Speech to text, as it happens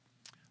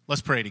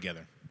Let's pray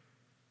together.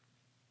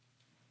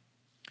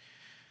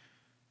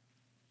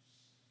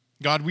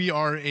 God, we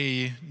are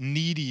a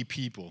needy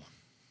people,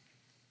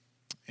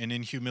 and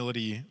in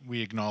humility,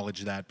 we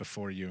acknowledge that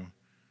before you.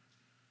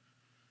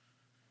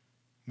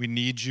 We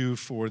need you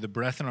for the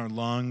breath in our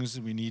lungs.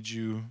 We need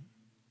you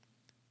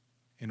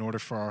in order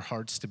for our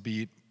hearts to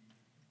beat.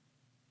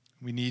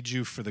 We need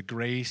you for the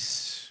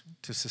grace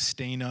to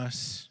sustain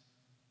us.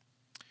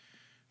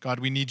 God,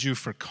 we need you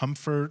for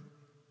comfort.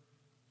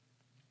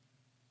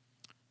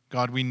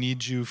 God, we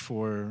need you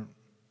for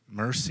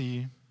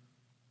mercy.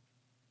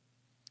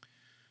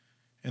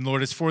 And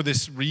Lord, it's for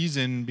this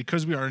reason,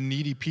 because we are a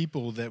needy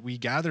people, that we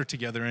gather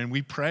together and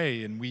we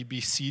pray and we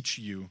beseech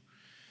you.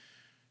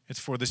 It's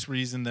for this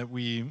reason that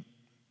we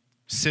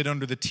sit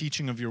under the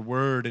teaching of your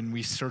word and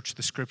we search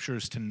the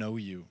scriptures to know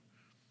you.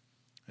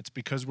 It's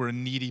because we're a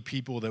needy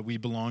people that we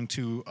belong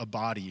to a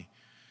body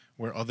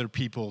where other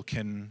people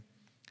can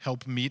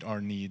help meet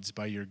our needs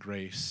by your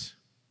grace.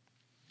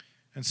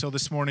 And so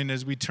this morning,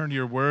 as we turn to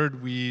your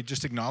word, we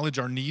just acknowledge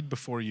our need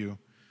before you.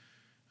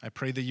 I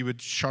pray that you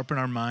would sharpen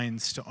our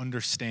minds to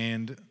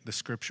understand the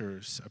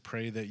scriptures. I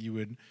pray that you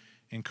would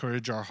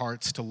encourage our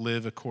hearts to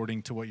live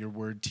according to what your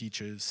word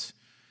teaches.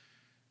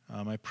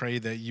 I pray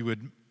that you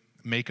would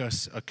make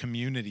us a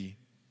community,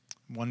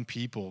 one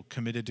people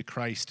committed to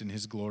Christ and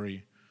his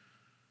glory.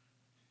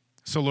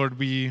 So, Lord,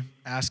 we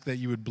ask that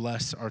you would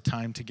bless our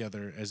time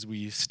together as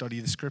we study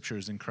the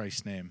scriptures in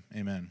Christ's name.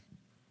 Amen.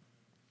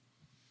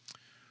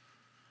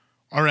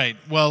 All right,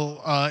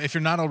 well, if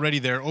you're not already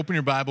there, open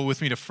your Bible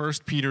with me to 1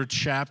 Peter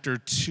chapter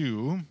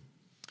 2.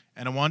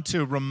 And I want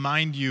to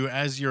remind you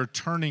as you're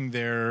turning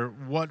there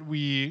what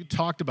we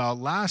talked about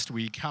last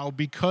week, how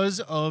because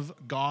of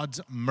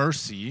God's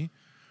mercy,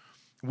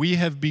 we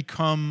have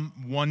become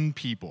one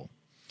people,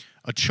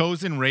 a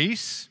chosen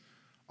race,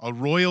 a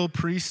royal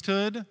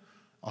priesthood,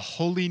 a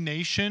holy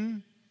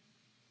nation.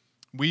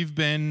 We've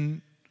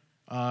been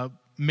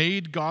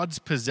made God's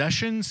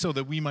possession so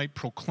that we might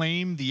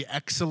proclaim the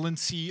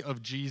excellency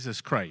of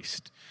Jesus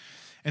Christ.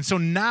 And so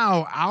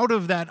now, out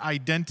of that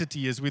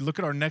identity, as we look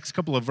at our next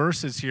couple of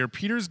verses here,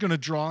 Peter's going to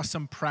draw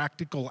some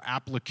practical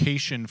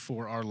application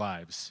for our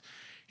lives.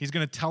 He's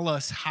going to tell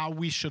us how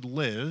we should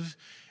live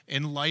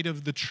in light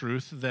of the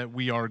truth that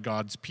we are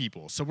God's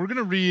people. So we're going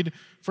to read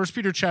 1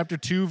 Peter chapter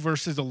 2,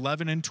 verses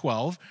 11 and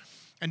 12.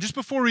 And just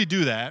before we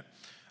do that,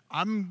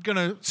 I'm going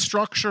to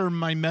structure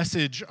my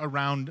message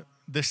around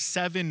the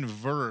 7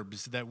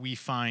 verbs that we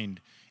find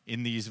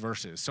in these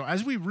verses. So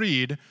as we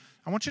read,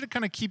 I want you to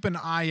kind of keep an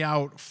eye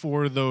out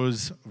for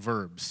those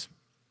verbs.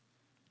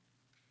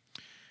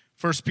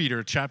 1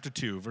 Peter chapter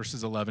 2,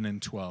 verses 11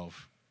 and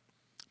 12.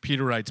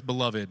 Peter writes,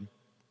 "Beloved,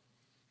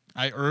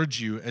 I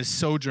urge you as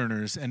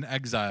sojourners and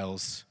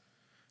exiles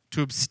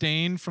to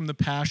abstain from the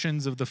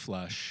passions of the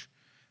flesh,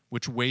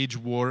 which wage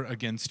war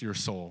against your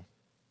soul.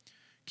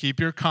 Keep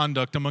your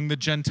conduct among the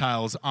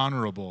Gentiles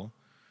honorable,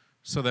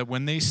 so that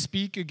when they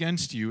speak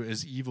against you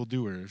as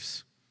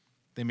evildoers,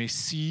 they may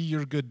see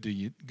your good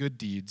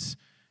deeds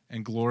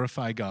and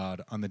glorify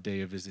God on the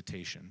day of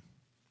visitation."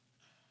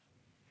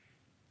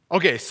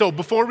 Okay, so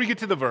before we get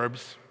to the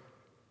verbs,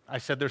 I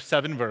said there's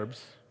 7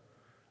 verbs.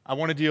 I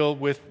want to deal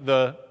with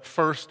the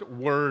first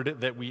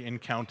word that we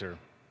encounter,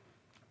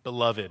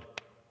 beloved.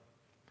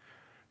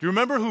 Do you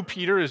remember who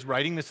Peter is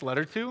writing this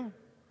letter to?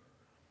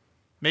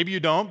 Maybe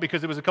you don't,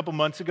 because it was a couple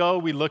months ago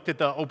we looked at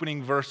the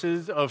opening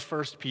verses of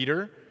 1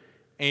 Peter,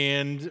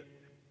 and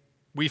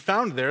we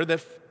found there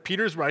that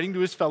Peter's writing to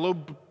his fellow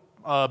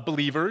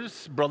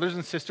believers, brothers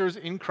and sisters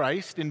in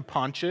Christ in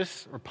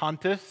Pontus,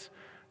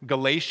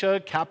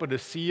 Galatia,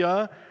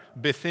 Cappadocia,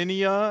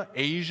 Bithynia,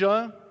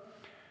 Asia.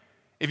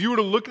 If you were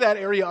to look that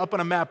area up on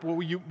a map,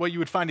 what you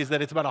would find is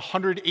that it's about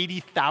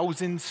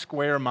 180,000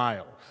 square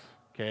miles,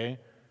 okay?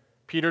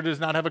 Peter does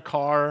not have a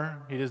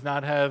car. He does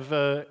not have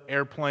an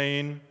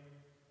airplane.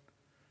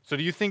 So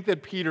do you think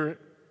that Peter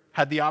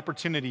had the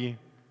opportunity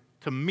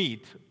to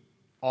meet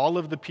all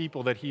of the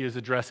people that he is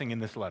addressing in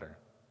this letter?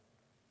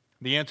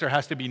 The answer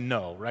has to be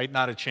no, right?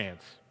 Not a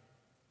chance.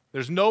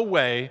 There's no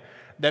way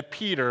that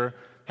Peter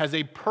has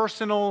a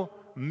personal,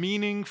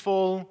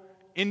 meaningful,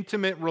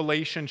 intimate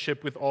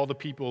relationship with all the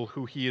people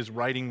who he is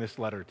writing this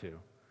letter to.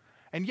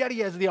 And yet he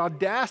has the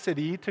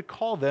audacity to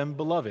call them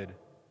beloved.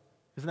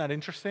 Isn't that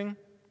interesting?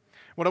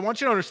 What I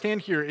want you to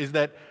understand here is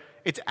that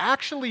it's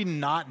actually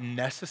not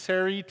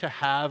necessary to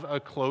have a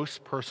close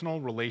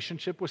personal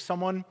relationship with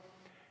someone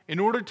in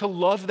order to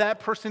love that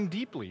person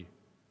deeply.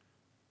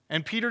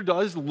 And Peter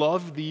does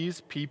love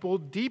these people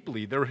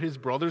deeply. They're his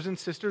brothers and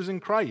sisters in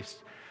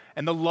Christ.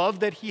 And the love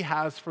that he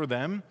has for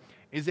them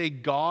is a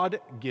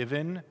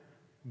God-given,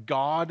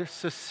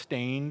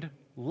 God-sustained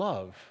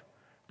love,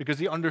 because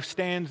he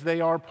understands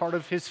they are part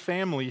of his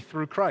family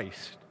through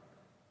Christ.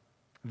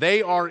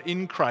 They are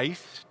in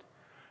Christ,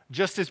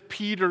 just as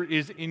Peter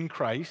is in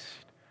Christ,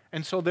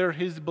 and so they're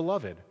his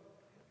beloved.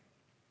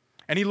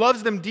 And he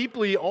loves them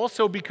deeply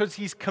also because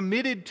he's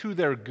committed to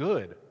their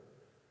good.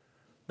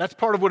 That's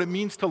part of what it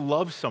means to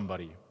love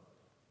somebody.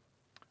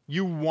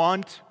 You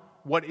want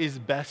what is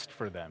best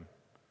for them.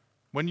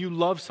 When you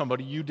love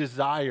somebody, you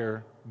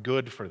desire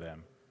good for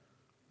them.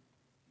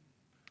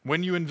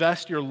 When you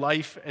invest your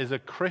life as a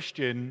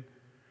Christian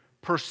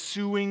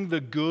pursuing the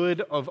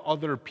good of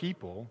other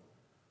people,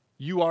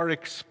 you are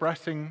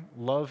expressing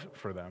love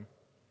for them.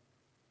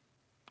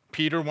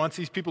 Peter wants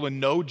these people to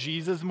know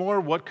Jesus more.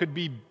 What could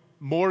be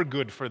more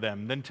good for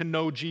them than to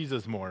know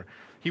Jesus more?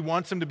 He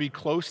wants them to be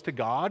close to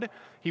God.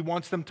 He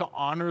wants them to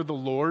honor the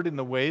Lord in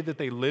the way that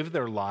they live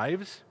their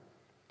lives.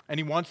 And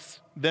he wants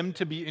them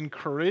to be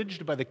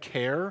encouraged by the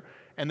care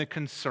and the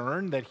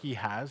concern that he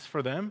has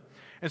for them.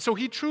 And so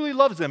he truly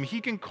loves them.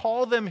 He can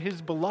call them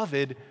his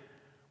beloved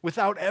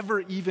without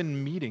ever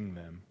even meeting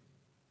them.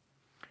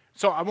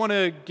 So I want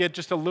to get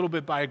just a little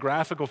bit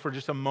biographical for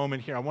just a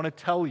moment here. I want to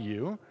tell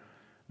you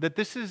that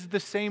this is the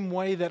same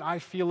way that I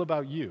feel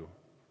about you.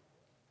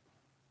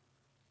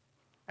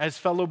 As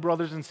fellow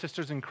brothers and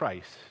sisters in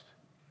Christ,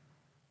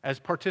 as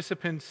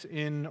participants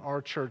in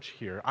our church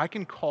here, I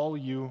can call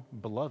you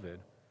beloved.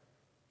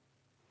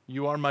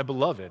 You are my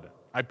beloved.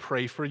 I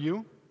pray for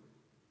you.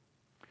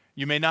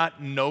 You may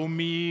not know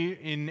me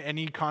in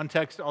any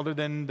context other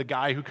than the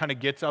guy who kind of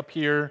gets up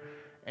here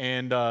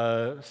and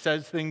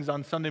says things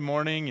on Sunday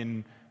morning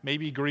and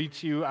maybe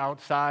greets you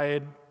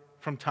outside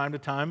from time to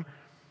time.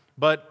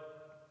 But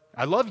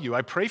I love you.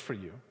 I pray for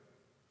you.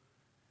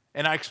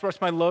 And I express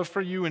my love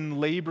for you in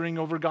laboring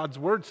over God's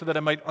word so that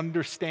I might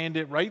understand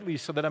it rightly,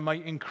 so that I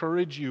might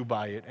encourage you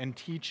by it and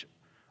teach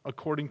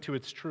according to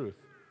its truth.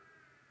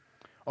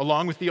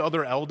 Along with the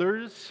other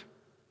elders,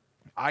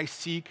 I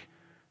seek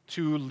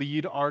to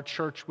lead our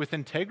church with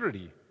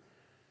integrity,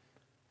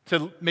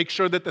 to make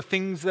sure that the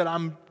things that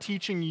I'm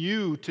teaching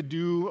you to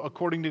do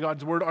according to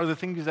God's word are the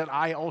things that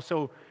I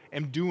also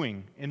am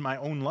doing in my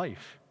own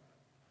life.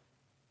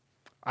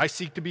 I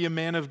seek to be a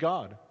man of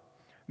God,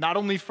 not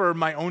only for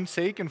my own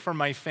sake and for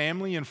my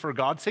family and for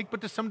God's sake, but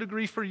to some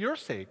degree for your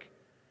sake,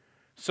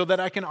 so that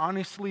I can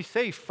honestly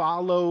say,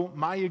 follow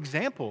my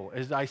example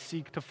as I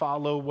seek to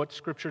follow what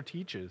Scripture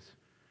teaches.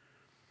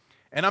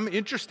 And I'm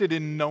interested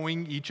in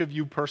knowing each of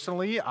you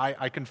personally.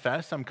 I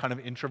confess I'm kind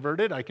of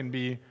introverted. I can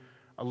be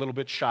a little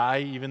bit shy,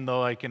 even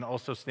though I can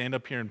also stand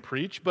up here and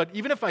preach. But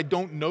even if I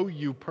don't know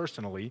you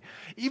personally,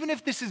 even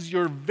if this is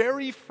your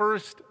very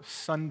first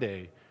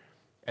Sunday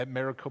at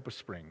Maricopa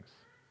Springs,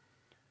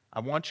 I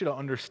want you to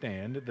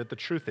understand that the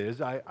truth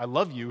is I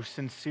love you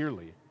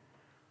sincerely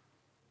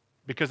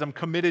because I'm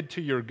committed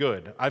to your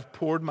good. I've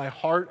poured my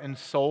heart and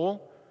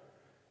soul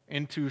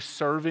into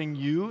serving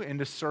you,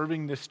 into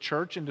serving this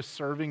church, into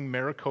serving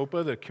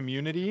Maricopa, the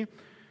community,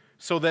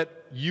 so that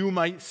you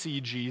might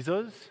see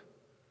Jesus,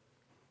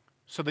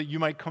 so that you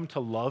might come to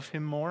love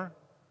him more,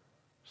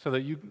 so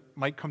that you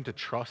might come to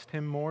trust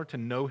him more, to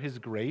know his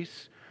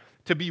grace,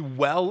 to be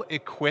well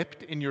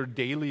equipped in your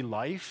daily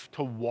life,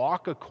 to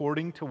walk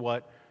according to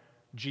what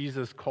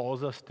Jesus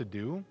calls us to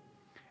do,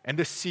 and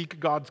to seek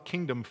God's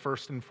kingdom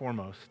first and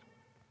foremost.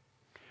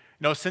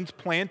 Now, since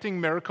planting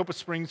Maricopa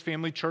Springs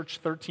Family Church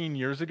 13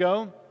 years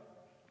ago,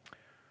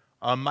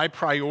 my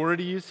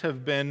priorities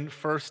have been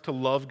first to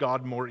love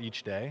God more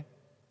each day,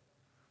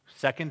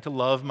 second to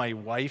love my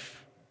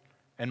wife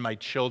and my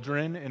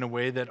children in a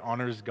way that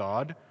honors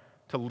God,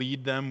 to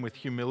lead them with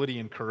humility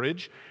and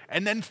courage,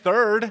 and then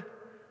third,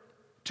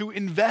 to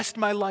invest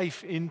my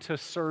life into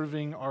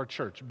serving our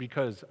church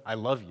because I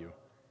love you.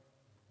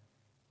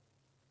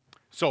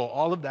 So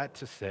all of that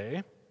to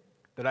say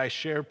that I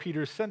share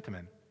Peter's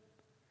sentiment.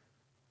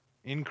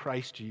 In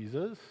Christ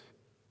Jesus,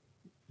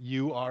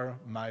 you are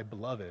my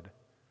beloved.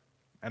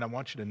 And I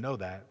want you to know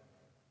that.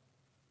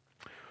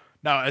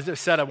 Now, as I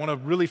said, I want to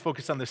really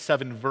focus on the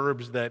 7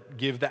 verbs that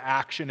give the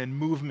action and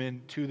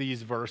movement to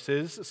these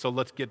verses. So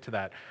let's get to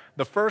that.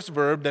 The first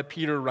verb that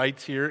Peter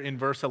writes here in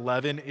verse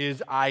 11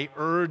 is, I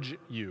urge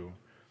you.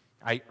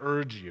 I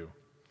urge you.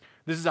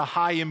 This is a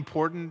high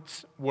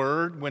importance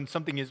word. When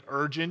something is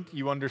urgent,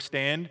 you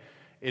understand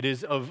it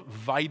is of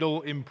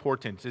vital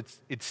importance.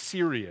 It's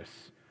serious.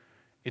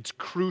 It's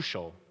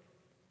crucial.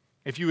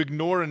 If you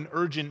ignore an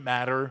urgent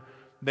matter,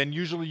 then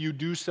usually you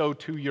do so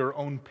to your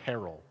own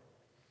peril.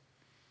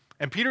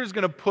 And Peter is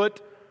going to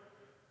put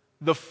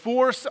the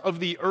force of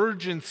the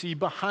urgency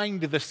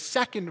behind the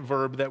second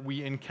verb that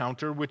we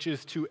encounter, which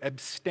is to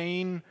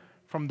abstain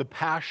from the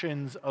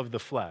passions of the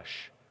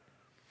flesh.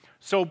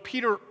 So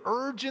Peter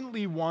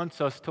urgently wants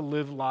us to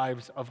live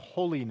lives of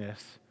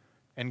holiness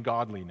and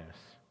godliness.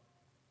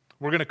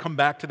 We're going to come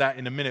back to that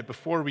in a minute.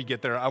 Before we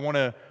get there, I want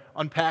to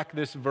unpack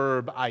this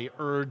verb, I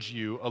urge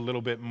you, a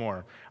little bit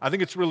more. I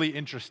think it's really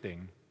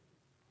interesting.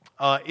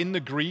 In the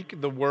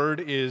Greek, the word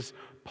is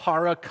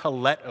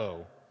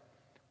parakaleo.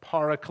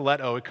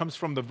 Parakaleo. It comes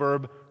from the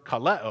verb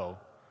kaleo.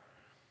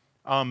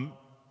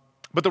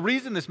 But the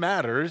reason this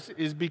matters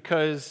is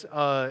because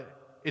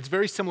it's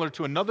very similar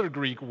to another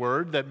Greek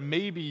word that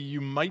maybe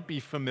you might be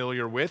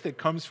familiar with. It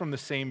comes from the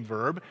same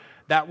verb.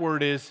 That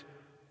word is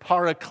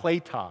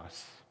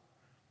parakletos,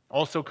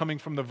 also coming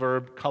from the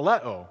verb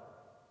kaleo.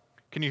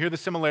 Can you hear the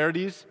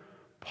similarities?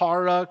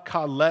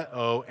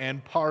 Parakaleo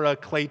and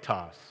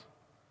parakletos.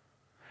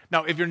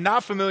 Now, if you're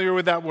not familiar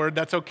with that word,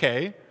 that's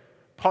okay.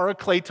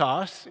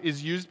 Parakletos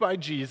is used by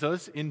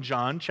Jesus in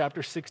John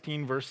chapter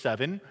 16, verse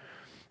 7,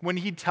 when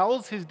he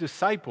tells his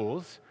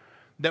disciples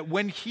that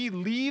when he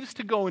leaves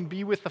to go and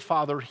be with the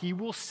Father, he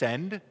will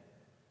send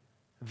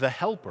the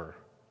Helper,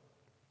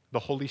 the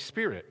Holy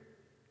Spirit.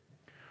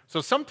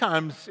 So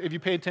sometimes, if you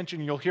pay attention,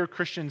 you'll hear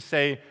Christians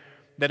say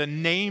that a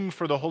name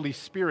for the Holy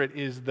Spirit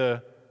is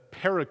the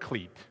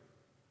Paraclete.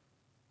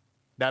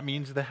 That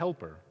means the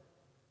Helper.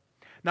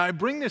 Now, I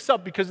bring this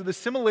up because of the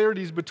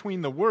similarities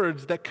between the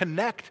words that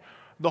connect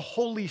the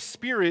Holy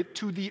Spirit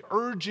to the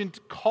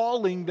urgent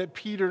calling that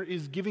Peter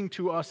is giving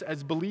to us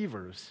as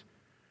believers,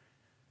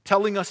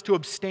 telling us to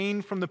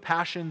abstain from the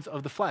passions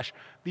of the flesh.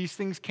 These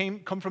things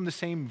come from the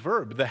same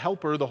verb, the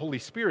Helper, the Holy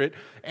Spirit,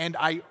 and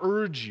I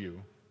urge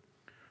you.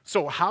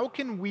 So how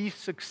can we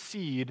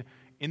succeed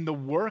in the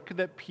work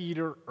that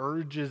Peter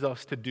urges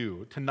us to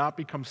do, to not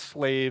become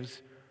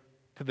slaves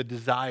to the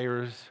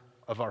desires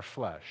of our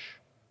flesh?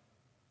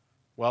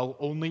 Well,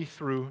 only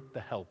through the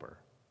Helper.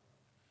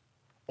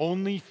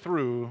 Only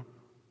through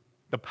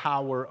the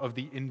power of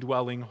the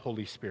indwelling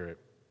Holy Spirit.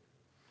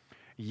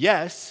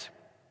 Yes,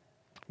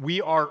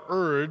 we are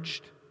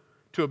urged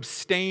to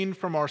abstain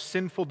from our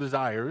sinful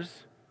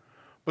desires,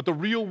 but the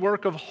real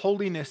work of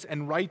holiness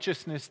and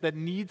righteousness that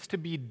needs to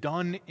be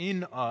done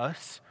in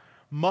us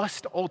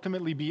must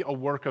ultimately be a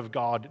work of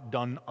God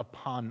done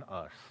upon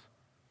us.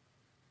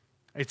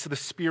 It's the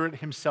Spirit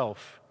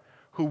Himself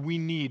who we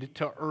need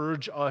to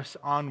urge us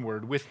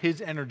onward with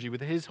His energy,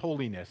 with His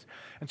holiness.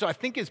 And so I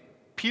think as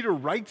Peter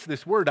writes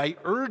this word, I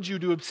urge you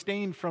to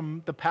abstain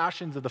from the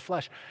passions of the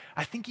flesh,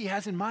 I think he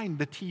has in mind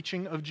the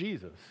teaching of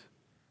Jesus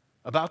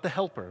about the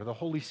Helper, the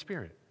Holy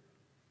Spirit.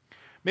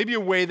 Maybe a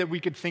way that we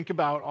could think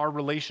about our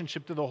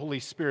relationship to the Holy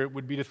Spirit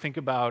would be to think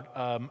about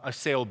a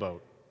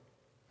sailboat.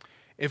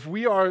 If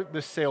we are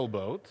the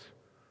sailboat,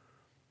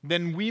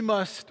 then we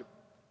must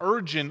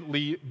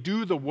urgently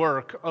do the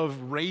work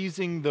of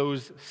raising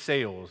those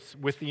sails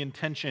with the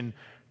intention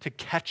to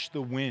catch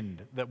the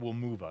wind that will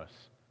move us.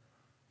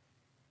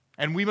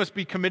 And we must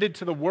be committed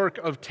to the work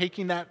of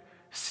taking that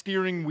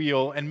steering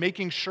wheel and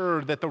making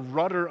sure that the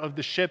rudder of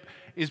the ship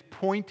is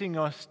pointing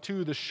us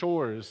to the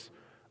shores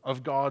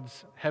of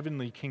God's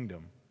heavenly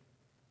kingdom.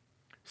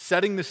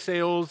 Setting the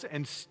sails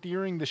and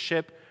steering the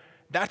ship,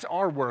 that's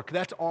our work,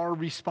 that's our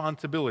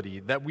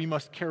responsibility that we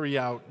must carry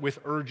out with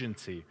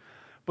urgency.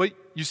 But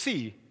you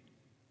see,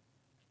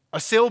 a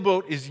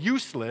sailboat is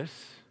useless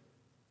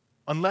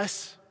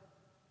unless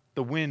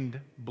the wind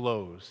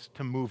blows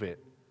to move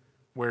it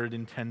where it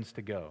intends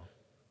to go.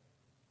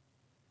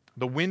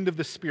 The wind of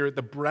the Spirit,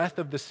 the breath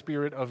of the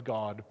Spirit of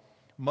God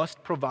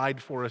must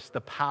provide for us the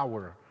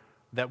power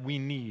that we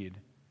need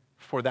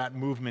for that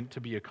movement to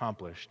be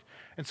accomplished.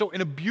 And so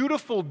in a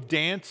beautiful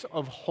dance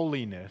of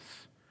holiness,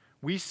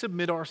 we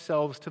submit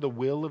ourselves to the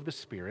will of the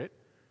Spirit,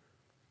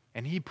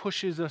 and He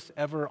pushes us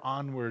ever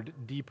onward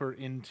deeper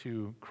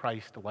into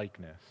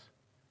Christ-likeness.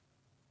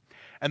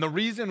 And the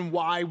reason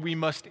why we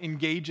must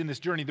engage in this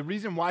journey, the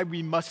reason why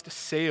we must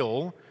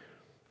sail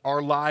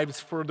our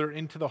lives further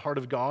into the heart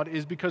of God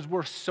is because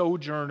we're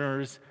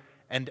sojourners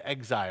and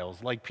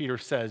exiles, like Peter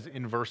says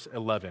in verse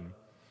 11.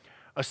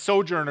 A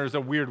sojourner is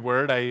a weird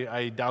word.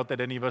 I doubt that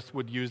any of us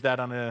would use that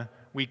on a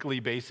weekly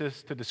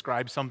basis to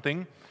describe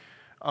something.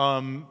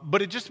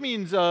 But it just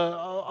means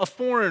a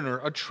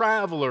foreigner, a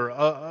traveler,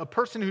 a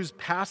person who's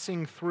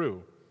passing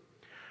through.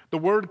 The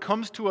word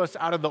comes to us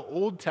out of the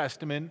Old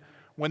Testament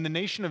when the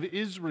nation of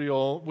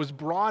Israel was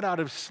brought out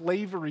of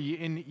slavery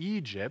in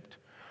Egypt.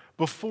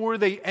 Before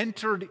they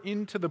entered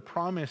into the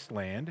promised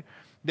land,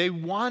 they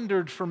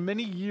wandered for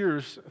many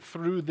years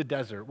through the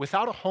desert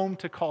without a home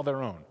to call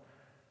their own,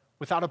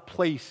 without a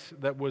place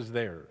that was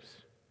theirs.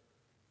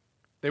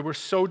 They were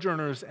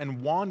sojourners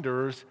and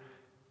wanderers,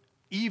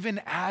 even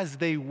as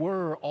they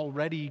were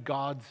already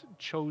God's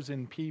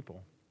chosen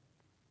people.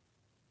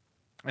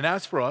 And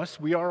as for us,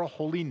 we are a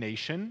holy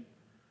nation,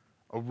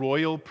 a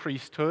royal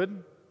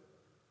priesthood,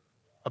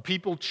 a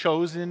people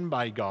chosen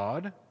by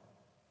God,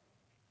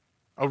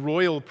 a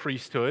royal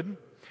priesthood,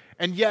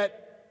 and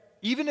yet,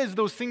 even as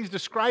those things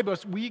describe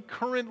us, we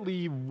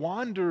currently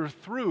wander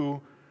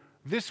through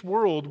this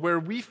world where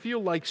we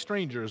feel like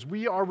strangers.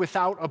 We are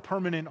without a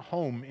permanent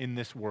home in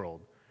this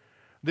world.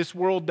 This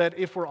world that,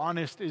 if we're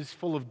honest, is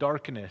full of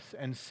darkness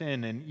and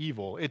sin and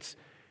evil. It's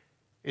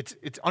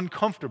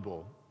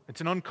uncomfortable.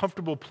 It's an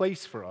uncomfortable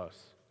place for us.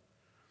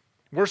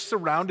 We're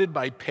surrounded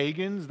by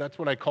pagans, that's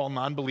what I call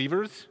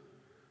non-believers,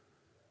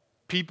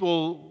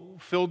 people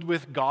filled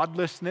with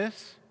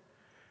godlessness,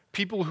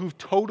 people who've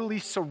totally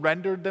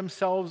surrendered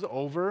themselves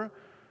over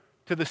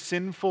to the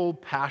sinful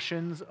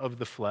passions of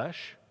the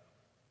flesh.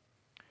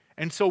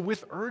 And so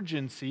with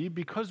urgency,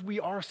 because we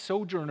are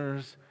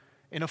sojourners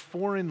in a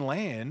foreign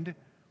land,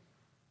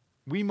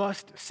 we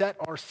must set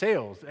our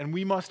sails and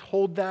we must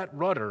hold that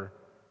rudder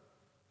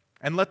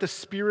and let the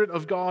Spirit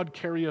of God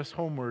carry us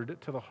homeward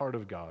to the heart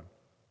of God.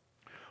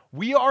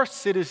 We are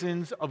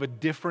citizens of a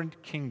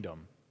different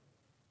kingdom.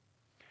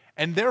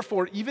 And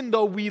therefore, even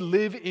though we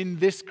live in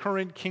this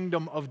current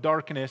kingdom of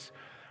darkness,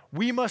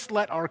 we must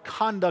let our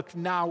conduct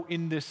now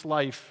in this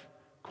life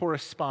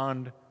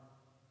correspond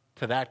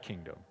to that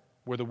kingdom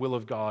where the will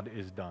of God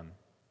is done.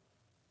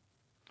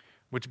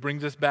 Which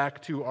brings us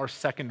back to our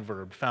second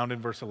verb found in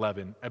verse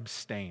 11,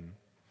 abstain.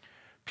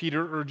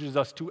 Peter urges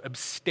us to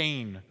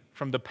abstain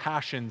from the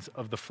passions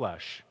of the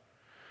flesh.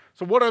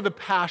 So what are the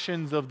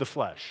passions of the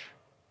flesh?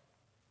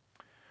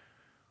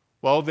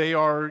 Well, they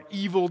are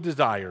evil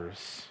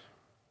desires,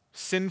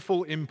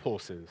 sinful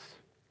impulses,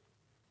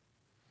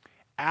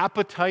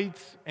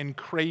 appetites and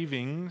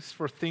cravings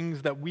for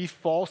things that we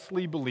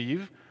falsely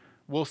believe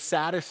will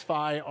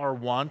satisfy our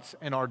wants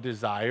and our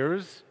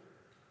desires,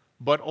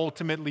 but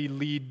ultimately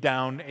lead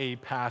down a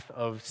path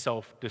of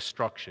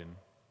self-destruction.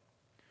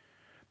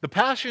 The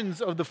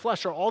passions of the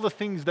flesh are all the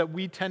things that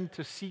we tend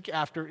to seek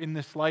after in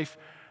this life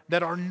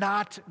that are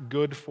not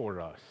good for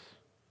us.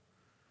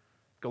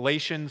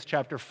 Galatians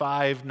chapter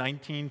 5,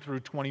 19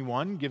 through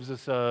 21 gives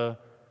us a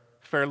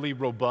fairly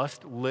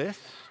robust list.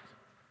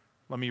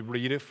 Let me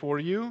read it for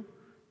you.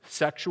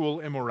 Sexual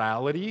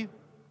immorality,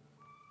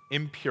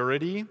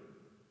 impurity,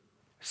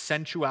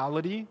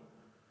 sensuality,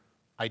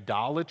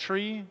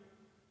 idolatry,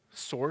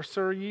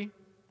 sorcery,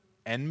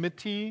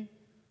 enmity,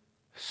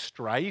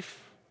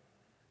 strife,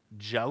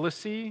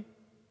 jealousy,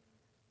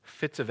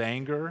 fits of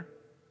anger,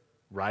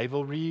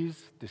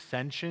 rivalries,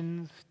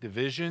 dissensions,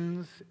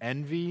 divisions,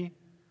 envy,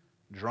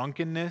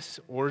 drunkenness,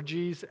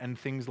 orgies, and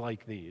things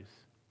like these.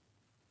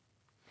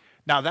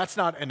 Now, that's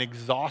not an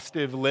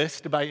exhaustive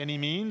list by any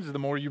means. The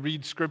more you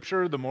read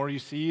Scripture, the more you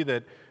see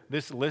that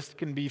this list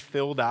can be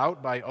filled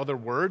out by other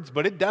words,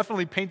 but it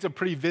definitely paints a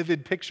pretty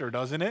vivid picture,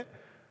 doesn't it,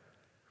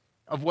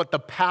 of what the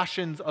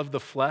passions of the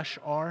flesh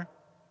are.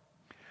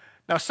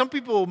 Now, some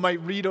people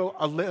might read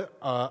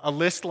a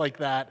list like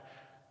that,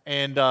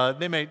 and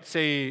they might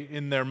say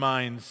in their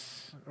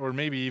minds, or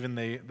maybe even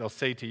they'll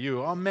say to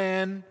you, oh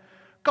man,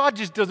 God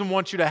just doesn't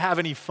want you to have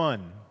any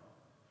fun.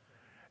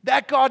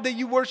 That God that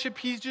you worship,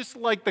 he's just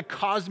like the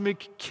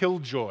cosmic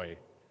killjoy.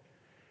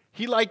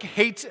 He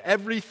hates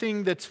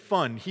everything that's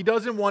fun. He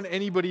doesn't want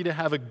anybody to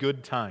have a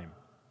good time.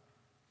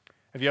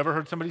 Have you ever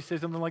heard somebody say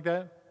something like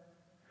that?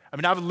 I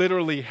mean, I've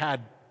literally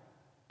had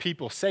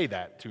people say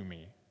that to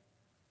me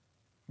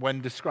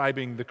when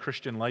describing the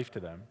Christian life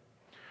to them.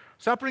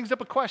 So that brings up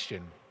a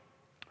question.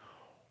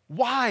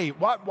 Why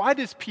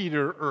does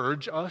Peter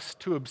urge us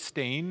to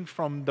abstain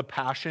from the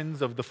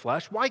passions of the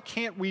flesh? Why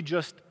can't we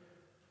just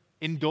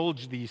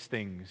indulge these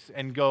things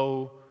and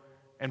go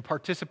and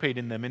participate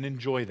in them and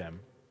enjoy them?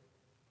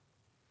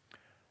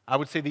 I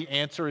would say the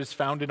answer is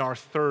found in our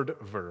third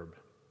verb.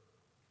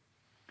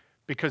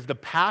 Because the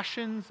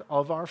passions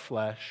of our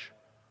flesh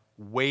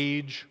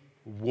wage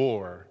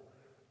war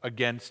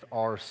against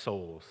our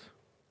souls.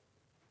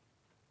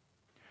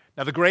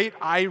 Now, the great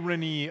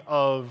irony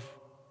of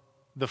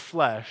the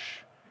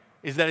flesh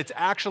is that it's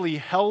actually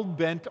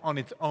hell-bent on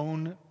its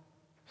own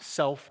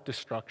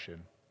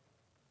self-destruction.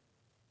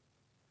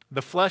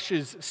 The flesh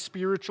is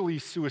spiritually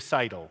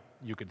suicidal,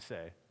 you could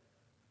say.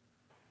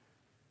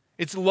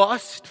 Its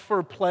lust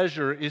for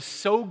pleasure is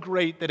so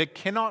great that it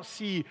cannot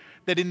see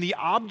that in the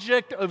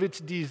object of its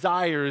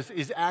desires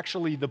is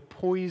actually the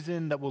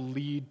poison that will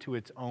lead to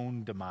its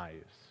own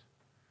demise.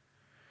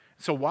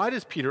 So why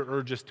does Peter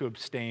urge us to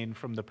abstain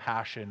from the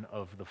passion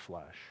of the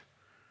flesh?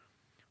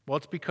 Well,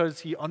 it's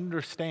because he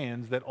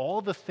understands that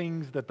all the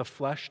things that the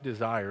flesh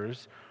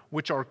desires,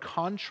 which are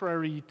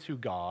contrary to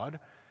God,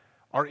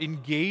 are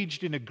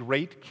engaged in a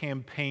great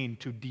campaign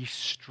to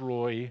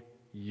destroy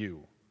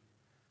you,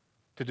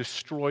 to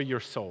destroy your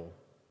soul.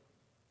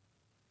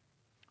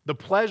 The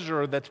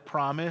pleasure that's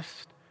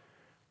promised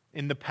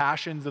in the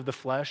passions of the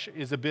flesh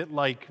is a bit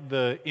like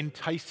the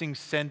enticing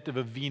scent of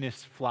a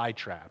Venus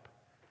flytrap.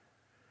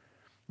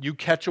 You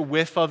catch a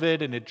whiff of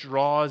it and it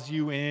draws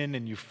you in,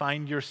 and you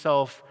find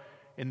yourself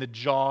in the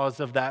jaws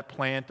of that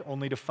plant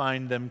only to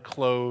find them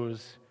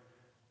close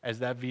as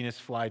that Venus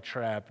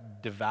flytrap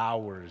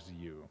devours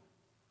you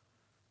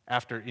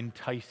after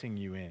enticing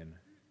you in.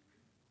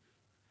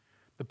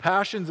 The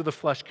passions of the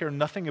flesh care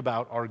nothing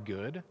about our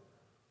good,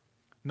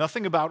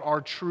 nothing about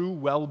our true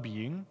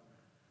well-being.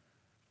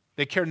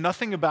 They care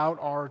nothing about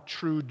our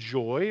true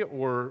joy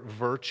or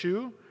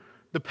virtue.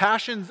 The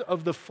passions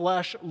of the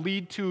flesh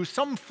lead to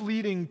some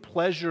fleeting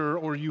pleasure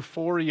or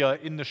euphoria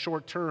in the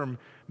short term.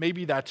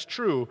 Maybe that's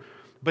true,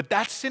 but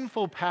that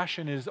sinful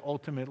passion is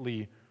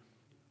ultimately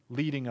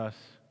leading us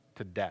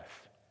to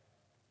death.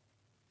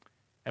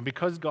 And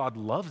because God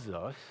loves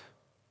us,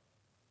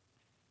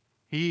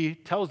 he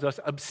tells us,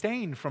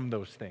 abstain from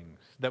those things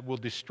that will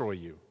destroy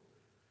you.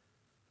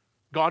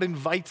 God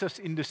invites us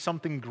into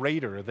something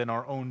greater than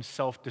our own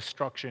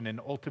self-destruction and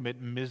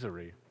ultimate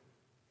misery.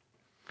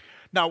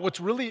 Now, what's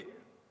really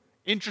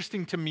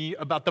interesting to me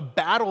about the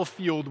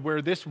battlefield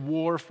where this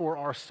war for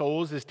our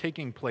souls is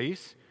taking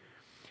place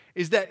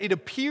is that it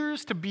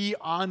appears to be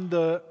on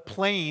the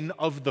plane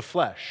of the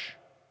flesh.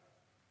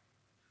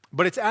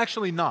 But it's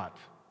actually not.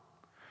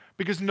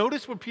 Because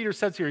notice what Peter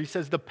says here. He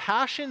says, the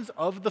passions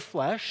of the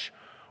flesh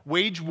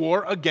wage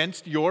war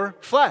against your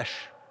flesh.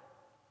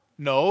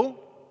 No.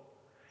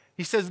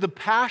 He says the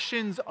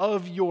passions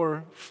of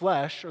your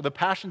flesh, or the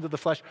passions of the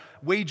flesh,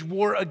 wage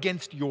war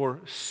against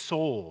your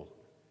soul.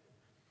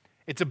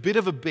 It's a bit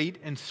of a bait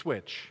and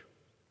switch.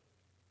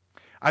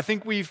 I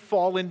think we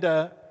fall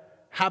into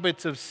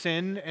habits of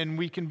sin, and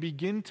we can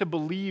begin to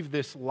believe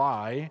this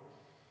lie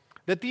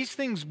that these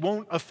things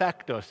won't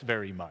affect us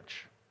very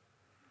much.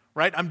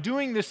 Right? I'm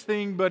doing this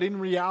thing, but in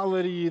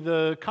reality,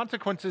 the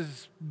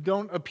consequences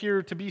don't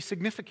appear to be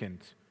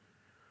significant.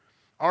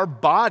 Our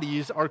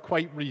bodies are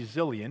quite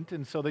resilient,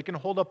 and so they can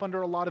hold up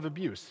under a lot of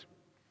abuse.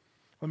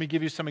 Let me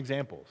give you some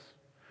examples.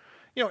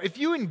 If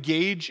you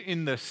engage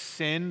in the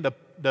sin,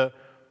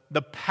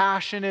 the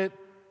passionate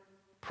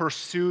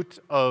pursuit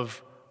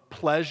of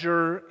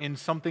pleasure in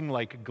something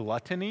like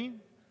gluttony,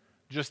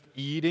 just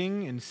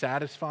eating and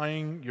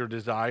satisfying your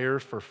desire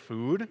for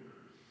food,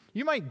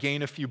 you might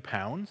gain a few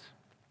pounds.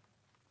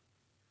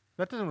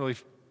 That doesn't really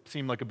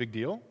seem like a big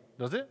deal,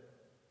 does it?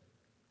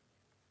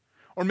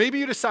 Or maybe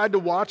you decide to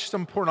watch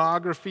some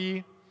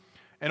pornography,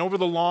 and over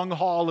the long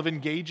haul of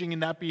engaging in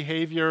that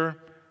behavior,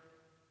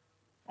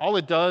 all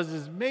it does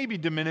is maybe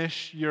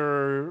diminish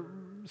your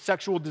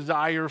sexual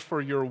desire for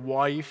your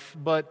wife,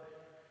 but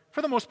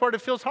for the most part,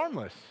 it feels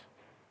harmless.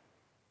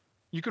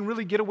 You can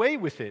really get away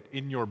with it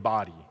in your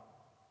body.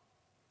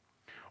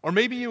 Or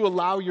maybe you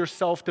allow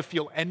yourself to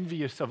feel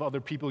envious of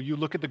other people. You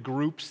look at the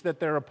groups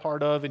that they're a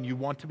part of and you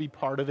want to be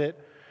part of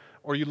it.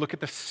 Or you look at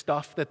the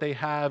stuff that they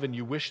have and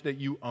you wish that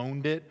you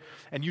owned it.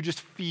 And you just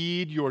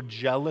feed your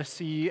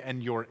jealousy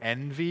and your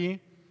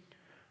envy.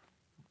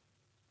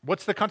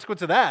 What's the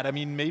consequence of that? I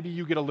mean, maybe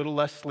you get a little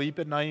less sleep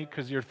at night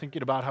because you're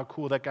thinking about how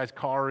cool that guy's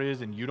car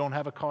is and you don't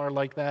have a car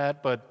like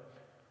that. But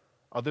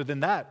other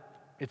than that,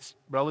 it's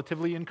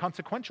relatively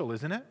inconsequential,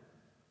 isn't it?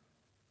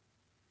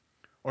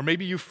 Or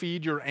maybe you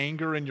feed your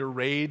anger and your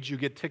rage, you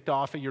get ticked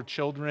off at your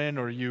children,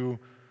 or you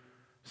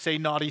say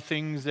naughty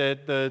things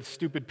at the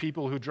stupid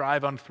people who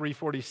drive on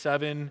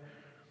 347,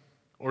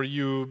 or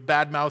you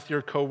badmouth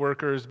your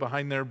coworkers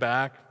behind their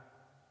back.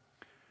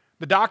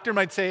 The doctor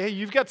might say, hey,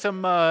 you've got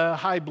some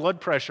high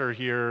blood pressure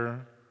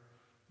here.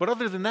 But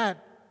other than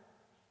that,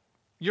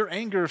 your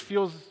anger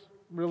feels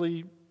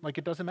really like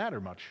it doesn't matter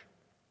much.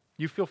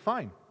 You feel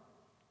fine.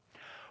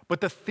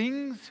 But the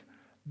things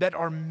that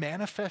are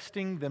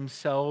manifesting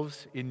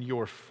themselves in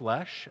your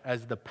flesh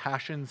as the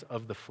passions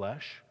of the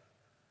flesh,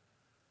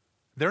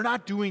 they're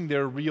not doing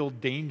their real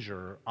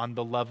damage on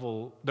the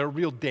level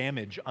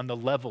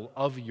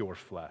of your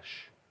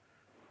flesh.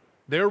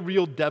 Their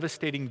real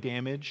devastating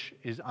damage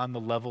is on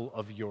the level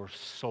of your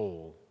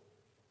soul.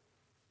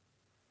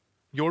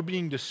 You're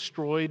being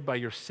destroyed by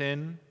your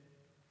sin,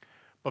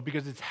 but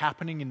because it's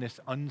happening in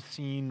this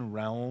unseen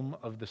realm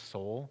of the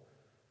soul,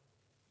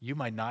 you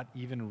might not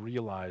even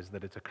realize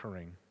that it's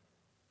occurring.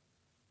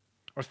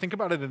 Or think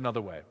about it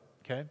another way,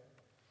 okay?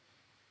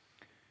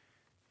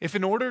 If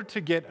in order to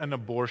get an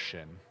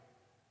abortion,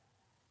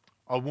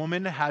 a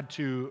woman had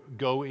to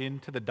go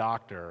into the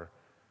doctor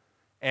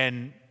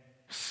and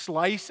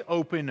slice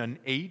open an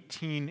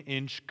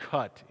 18-inch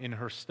cut in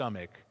her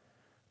stomach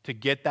to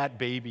get that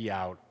baby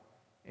out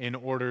in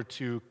order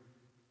to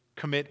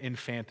commit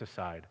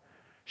infanticide,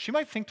 she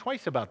might think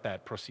twice about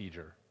that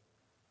procedure.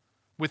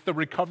 With the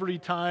recovery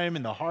time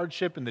and the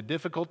hardship and the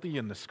difficulty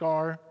and the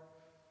scar,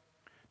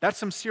 that's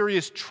some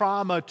serious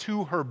trauma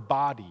to her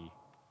body.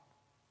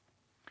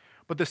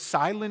 But the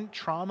silent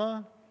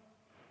trauma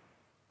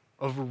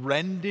of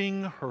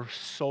rending her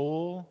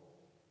soul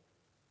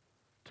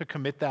to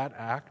commit that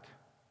act,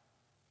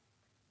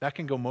 that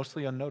can go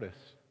mostly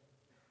unnoticed.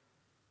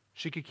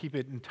 She could keep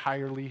it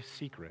entirely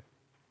secret.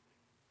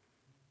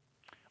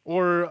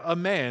 Or a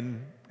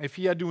man, if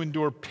he had to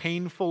endure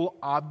painful,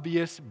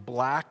 obvious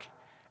black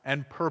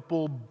and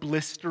purple,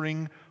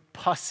 blistering,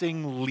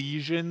 pussing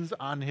lesions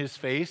on his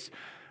face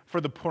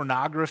for the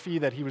pornography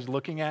that he was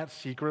looking at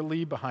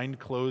secretly behind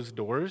closed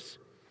doors,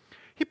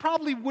 he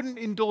probably wouldn't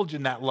indulge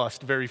in that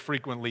lust very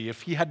frequently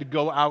if he had to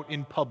go out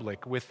in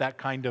public with that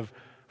kind of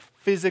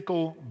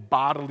physical,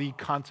 bodily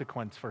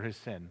consequence for his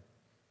sin.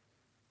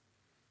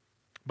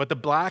 But the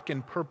black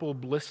and purple,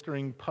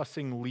 blistering,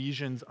 pussing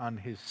lesions on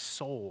his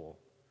soul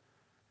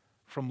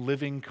from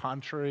living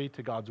contrary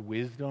to God's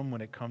wisdom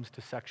when it comes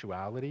to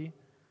sexuality,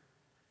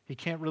 he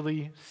can't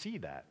really see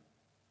that.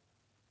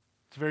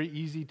 It's very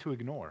easy to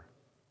ignore.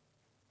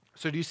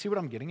 So do you see what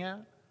I'm getting at?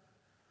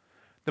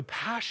 The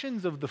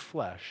passions of the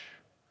flesh,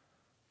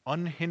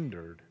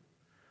 unhindered,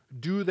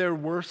 do their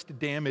worst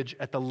damage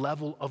at the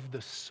level of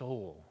the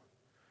soul,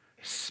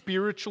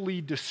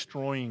 spiritually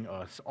destroying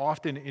us,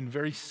 often in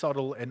very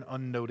subtle and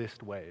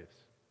unnoticed ways.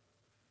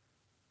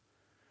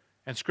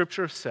 And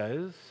Scripture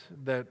says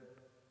that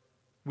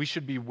we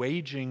should be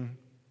waging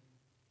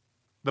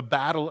the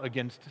battle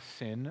against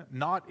sin,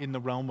 not in the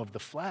realm of the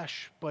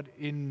flesh, but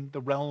in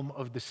the realm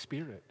of the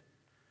Spirit.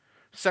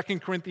 2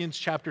 Corinthians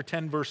chapter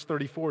 10, verse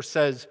 34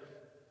 says,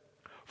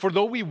 "For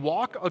though we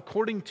walk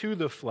according to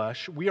the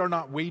flesh, we are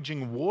not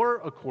waging war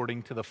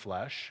according to the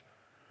flesh.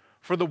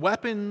 For the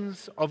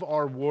weapons of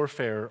our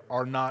warfare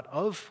are not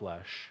of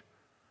flesh,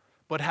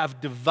 but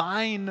have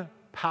divine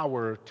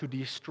power to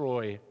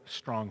destroy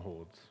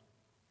strongholds."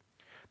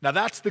 Now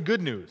that's the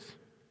good news.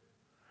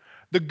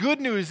 The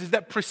good news is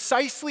that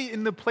precisely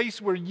in the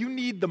place where you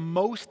need the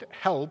most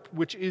help,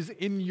 which is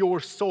in your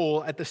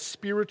soul at the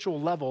spiritual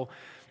level,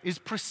 is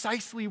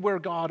precisely where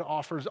God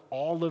offers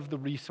all of the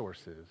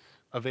resources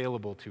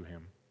available to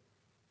him.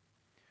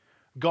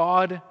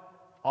 God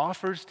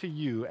offers to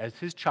you as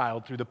his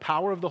child through the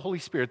power of the Holy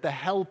Spirit, the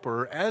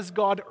helper, as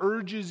God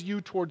urges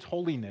you towards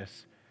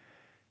holiness,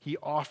 he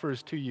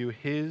offers to you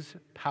his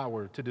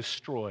power to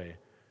destroy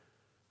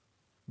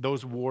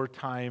those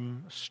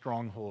wartime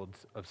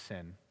strongholds of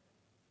sin.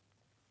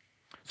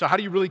 So how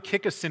do you really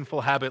kick a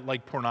sinful habit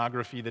like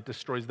pornography that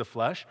destroys the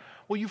flesh?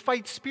 Well, you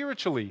fight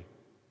spiritually.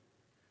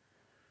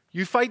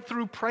 You fight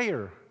through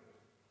prayer.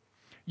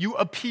 You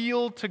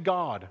appeal to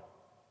God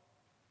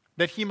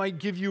that he might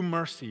give you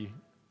mercy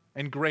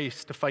and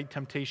grace to fight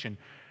temptation.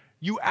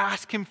 You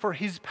ask him for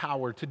his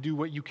power to do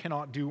what you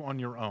cannot do on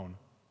your own.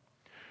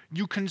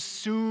 You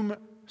consume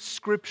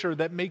Scripture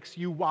that makes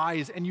you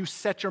wise, and you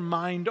set your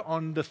mind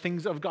on the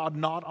things of God,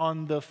 not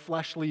on the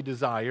fleshly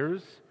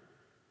desires.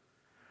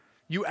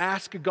 You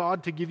ask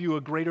God to give you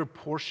a greater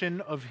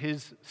portion of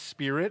his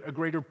Spirit, a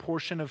greater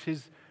portion of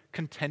his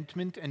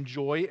contentment and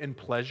joy and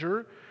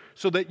pleasure,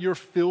 so that you're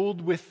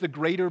filled with the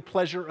greater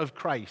pleasure of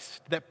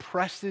Christ that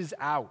presses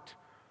out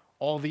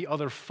all the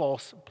other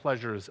false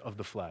pleasures of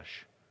the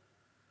flesh.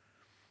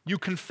 You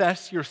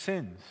confess your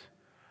sins,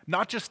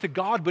 not just to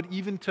God, but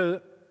even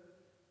to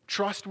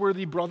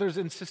trustworthy brothers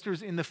and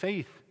sisters in the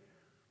faith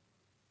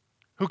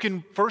who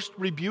can first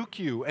rebuke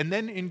you and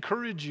then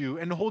encourage you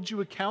and hold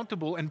you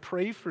accountable and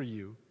pray for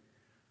you.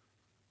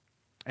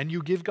 And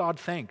you give God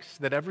thanks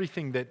that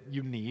everything that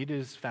you need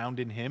is found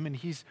in him, and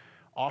he's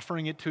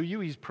offering it to you,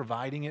 he's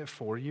providing it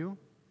for you.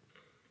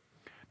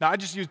 Now, I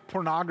just use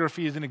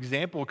pornography as an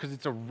example because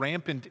it's a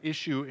rampant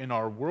issue in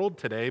our world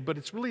today, but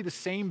it's really the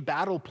same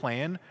battle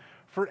plan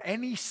for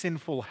any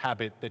sinful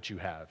habit that you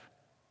have.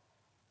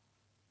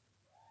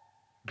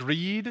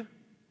 Greed,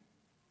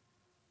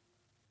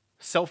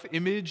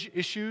 self-image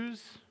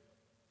issues,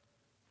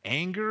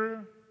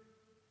 anger,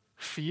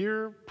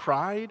 fear,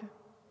 pride.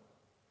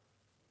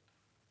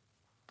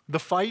 The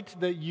fight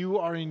that you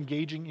are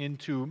engaging in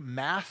to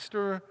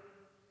master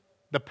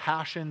the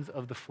passions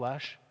of the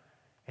flesh,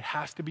 it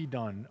has to be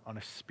done on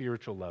a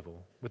spiritual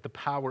level with the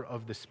power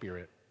of the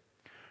Spirit.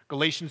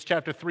 Galatians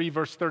chapter 3,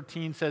 verse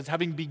 13 says,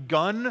 having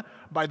begun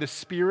by the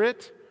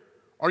Spirit,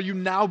 are you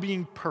now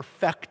being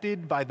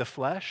perfected by the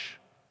flesh?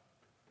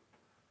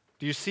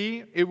 Do you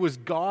see? It was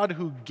God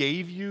who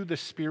gave you the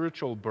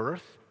spiritual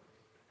birth,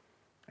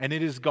 and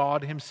it is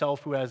God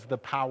himself who has the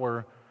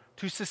power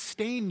to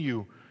sustain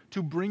you,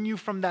 to bring you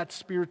from that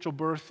spiritual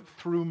birth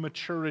through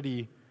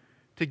maturity,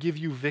 to give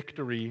you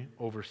victory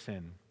over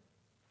sin.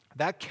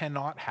 That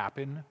cannot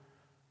happen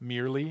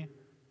merely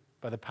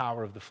by the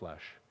power of the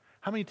flesh.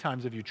 How many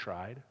times have you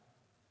tried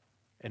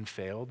and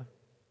failed?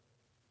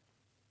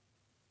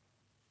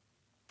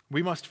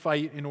 We must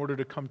fight in order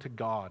to come to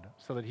God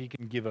so that he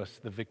can give us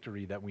the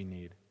victory that we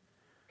need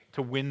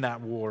to win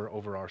that war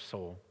over our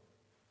soul.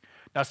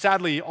 Now,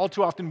 sadly, all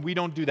too often we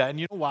don't do that. And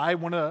you know why?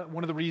 One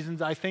of the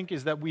reasons, I think,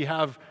 is that we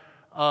have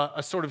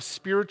a sort of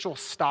spiritual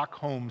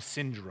Stockholm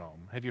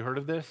syndrome. Have you heard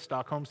of this,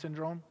 Stockholm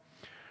syndrome?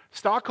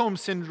 Stockholm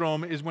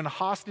syndrome is when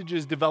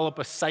hostages develop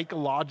a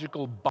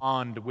psychological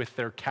bond with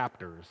their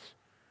captors.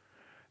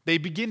 They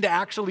begin to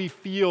actually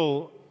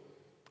feel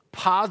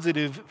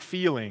positive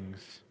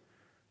feelings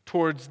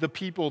towards the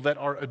people that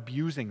are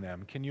abusing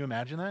them. Can you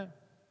imagine that?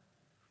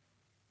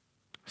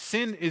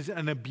 Sin is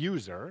an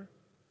abuser,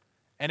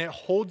 and it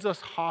holds us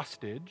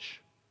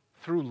hostage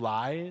through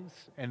lies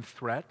and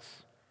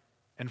threats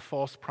and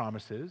false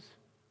promises.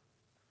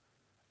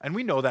 And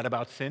we know that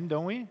about sin,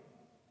 don't we?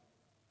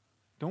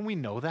 Don't we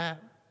know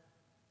that?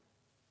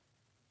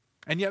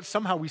 And yet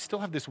somehow we still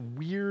have this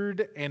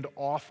weird and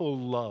awful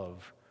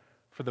love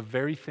for the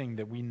very thing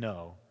that we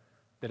know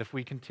that if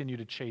we continue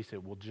to chase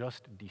it will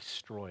just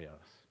destroy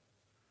us.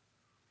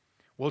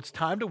 Well, it's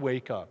time to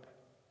wake up.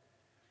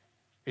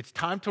 It's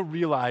time to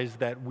realize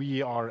that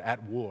we are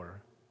at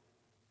war,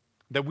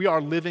 that we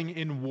are living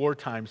in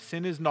wartime.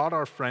 Sin is not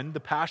our friend. The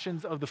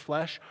passions of the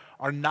flesh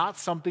are not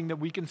something that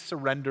we can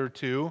surrender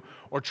to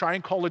or try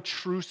and call a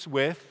truce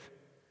with.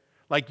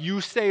 Like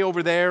you stay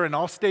over there and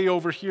I'll stay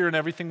over here and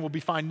everything will be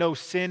fine. No,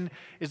 sin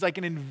is like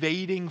an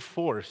invading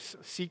force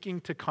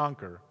seeking to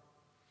conquer.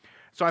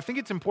 So I think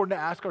it's important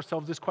to ask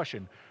ourselves this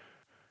question.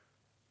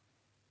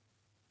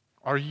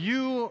 Are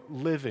you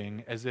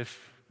living as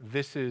if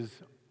this is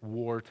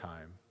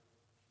wartime?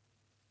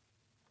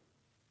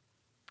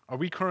 Are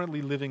we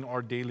currently living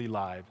our daily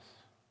lives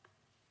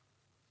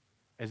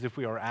as if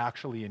we are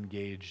actually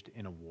engaged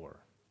in a war?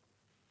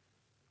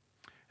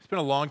 It's been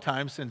a long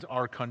time since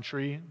our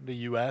country, the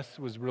U.S.,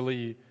 was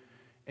really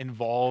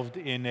involved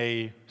in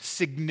a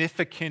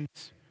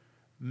significant,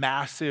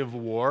 massive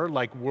war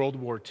like World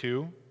War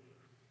II.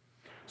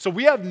 So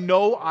we have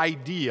no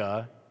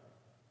idea,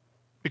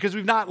 because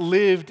we've not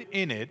lived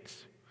in it,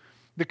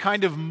 the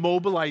kind of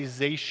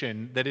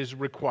mobilization that is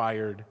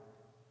required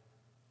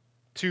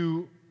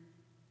to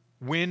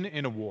win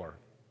in a war.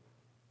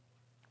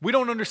 We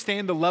don't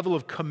understand the level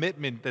of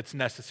commitment that's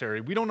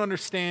necessary. We don't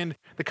understand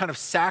the kind of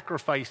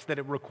sacrifice that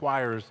it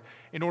requires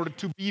in order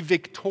to be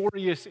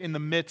victorious in the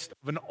midst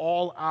of an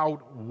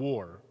all-out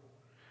war.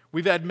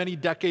 We've had many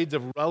decades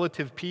of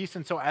relative peace,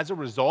 and so as a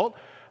result,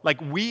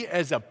 like we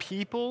as a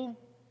people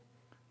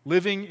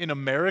living in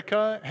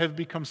America have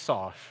become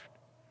soft,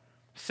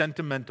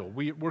 sentimental.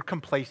 We're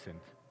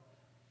complacent.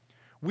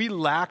 We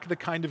lack the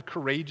kind of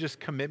courageous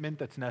commitment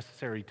that's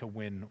necessary to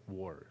win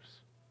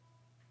wars.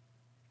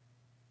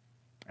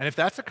 And if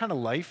that's the kind of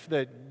life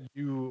that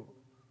you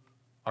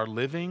are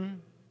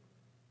living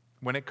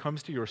when it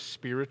comes to your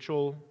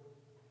spiritual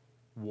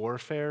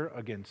warfare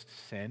against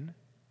sin,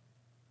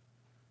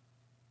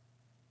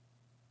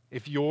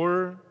 if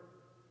your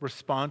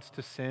response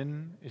to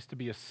sin is to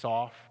be a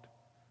soft,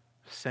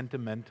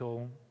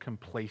 sentimental,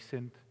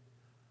 complacent,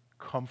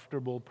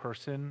 comfortable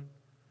person,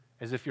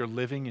 as if you're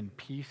living in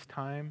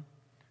peacetime,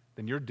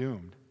 then you're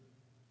doomed.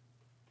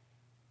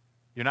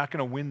 You're not going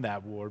to win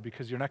that war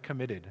because you're not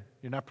committed.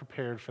 You're not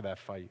prepared for that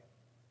fight.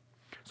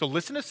 So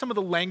listen to some of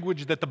the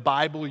language that the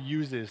Bible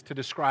uses to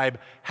describe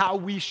how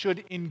we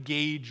should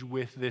engage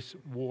with this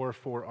war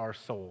for our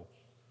soul.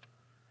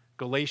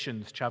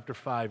 Galatians chapter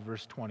 5,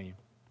 verse 20.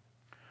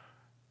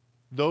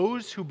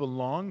 Those who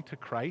belong to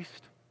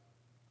Christ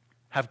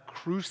have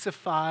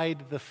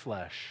crucified the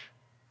flesh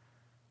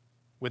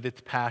with its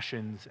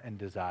passions and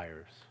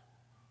desires.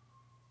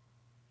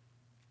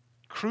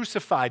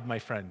 Crucified, my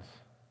friends.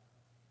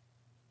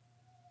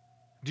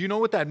 Do you know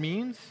what that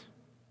means?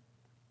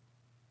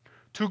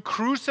 To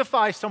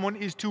crucify someone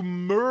is to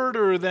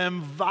murder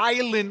them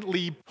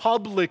violently,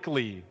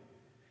 publicly.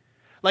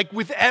 Like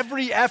with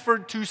every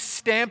effort to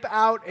stamp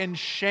out and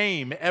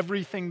shame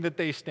everything that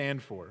they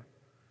stand for.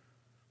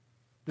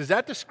 Does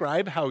that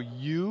describe how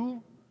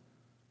you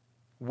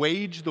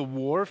wage the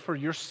war for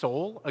your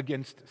soul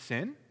against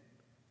sin?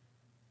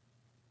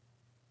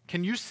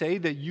 Can you say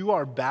that you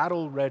are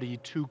battle ready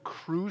to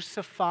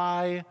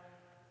crucify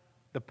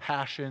the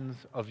passions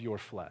of your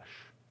flesh?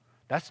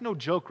 That's no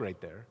joke right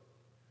there.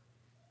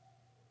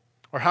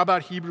 Or how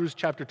about Hebrews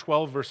chapter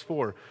 12, verse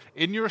 4?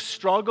 In your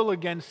struggle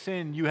against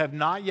sin, you have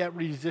not yet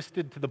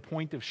resisted to the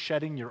point of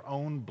shedding your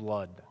own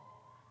blood.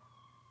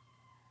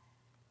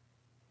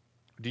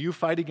 Do you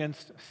fight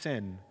against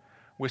sin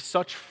with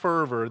such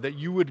fervor that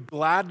you would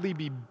gladly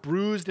be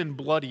bruised and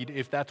bloodied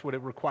if that's what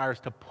it requires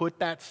to put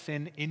that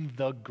sin in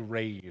the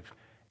grave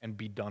and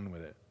be done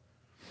with it?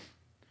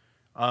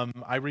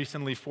 I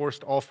recently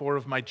forced all 4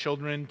 of my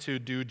children to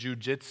do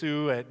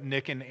jujitsu at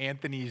Nick and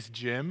Anthony's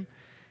gym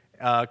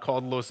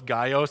called Los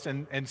Gallos,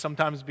 and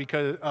sometimes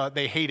because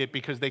they hate it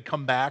because they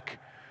come back,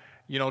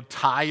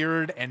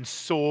 tired and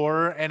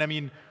sore, and I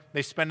mean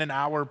they spend an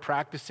hour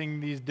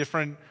practicing these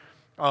different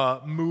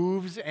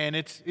moves, and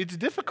it's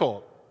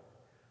difficult,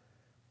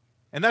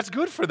 and that's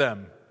good for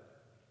them.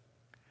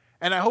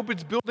 And I hope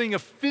it's building a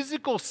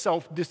physical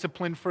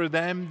self-discipline for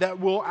them that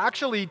will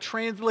actually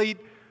translate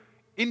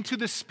into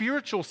the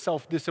spiritual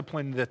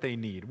self-discipline that they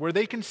need, where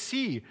they can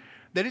see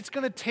that it's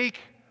going to take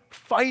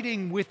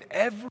fighting with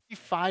every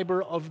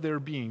fiber of their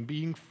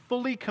being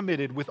fully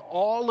committed with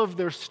all of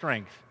their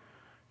strength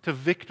to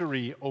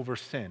victory over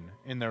sin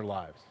in their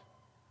lives.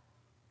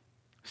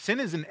 Sin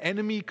is an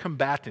enemy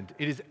combatant.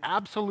 It is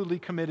absolutely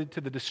committed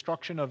to the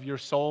destruction of your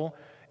soul.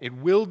 It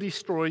will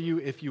destroy you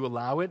if you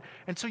allow it,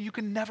 and so you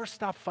can never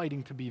stop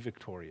fighting to be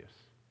victorious.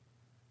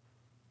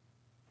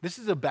 This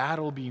is a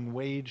battle being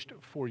waged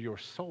for your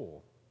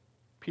soul,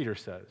 Peter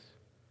says.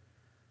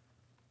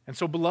 And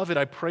so, beloved,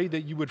 I pray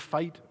that you would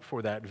fight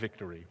for that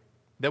victory,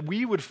 that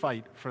we would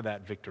fight for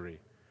that victory,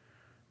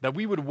 that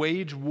we would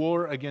wage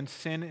war against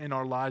sin in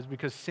our lives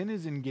because sin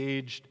is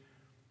engaged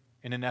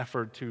in an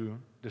effort to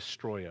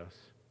destroy us.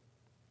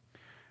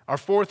 Our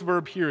 4th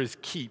verb here is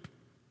keep.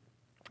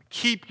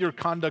 Keep your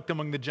conduct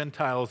among the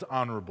Gentiles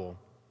honorable.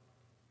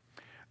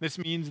 This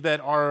means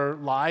that our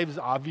lives,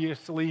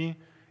 obviously,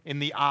 in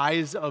the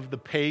eyes of the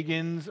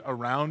pagans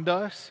around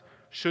us,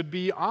 should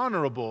be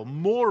honorable,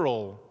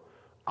 moral,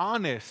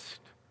 honest,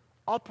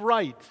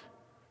 upright,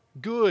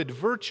 good,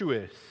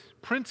 virtuous,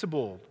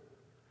 principled,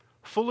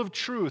 full of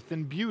truth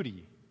and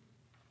beauty.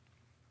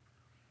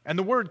 And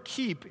the word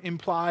keep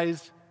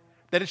implies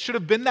that it should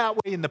have been that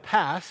way in the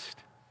past,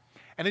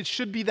 and it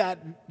should be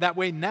that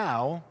way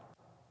now,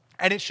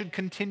 and it should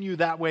continue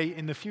that way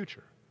in the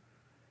future.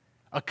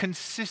 A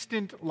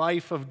consistent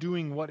life of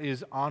doing what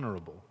is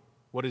honorable,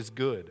 what is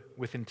good,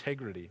 with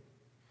integrity.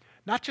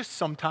 Not just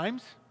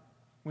sometimes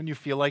when you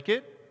feel like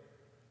it.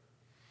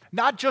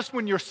 Not just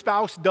when your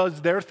spouse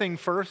does their thing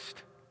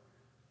first,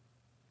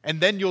 and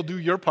then you'll do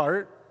your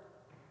part.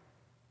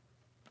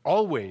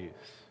 Always.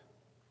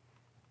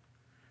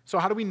 So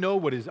how do we know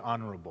what is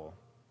honorable?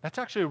 That's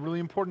actually a really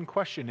important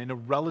question in a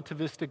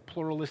relativistic,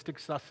 pluralistic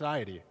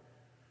society.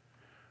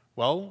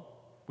 Well,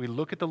 we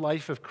look at the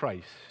life of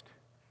Christ.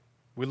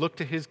 We look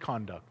to his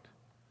conduct.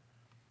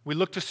 We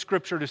look to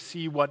Scripture to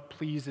see what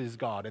pleases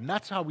God, and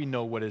that's how we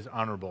know what is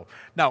honorable.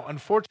 Now,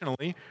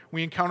 unfortunately,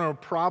 we encounter a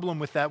problem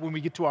with that when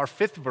we get to our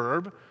 5th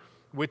verb,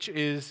 which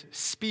is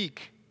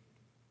speak.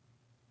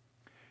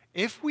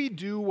 If we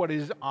do what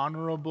is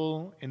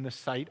honorable in the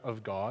sight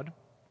of God,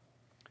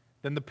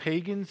 then the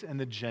pagans and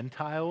the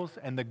Gentiles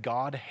and the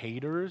God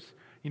haters,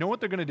 you know what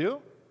they're going to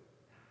do?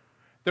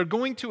 They're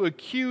going to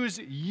accuse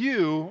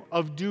you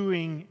of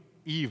doing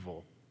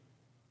evil.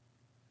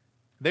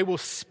 They will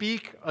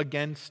speak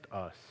against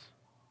us.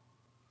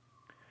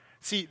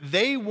 See,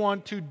 they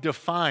want to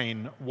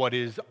define what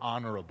is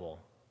honorable.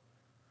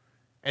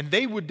 And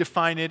they would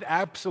define it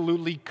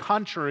absolutely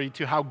contrary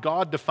to how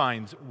God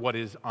defines what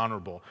is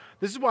honorable.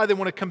 This is why they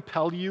want to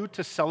compel you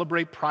to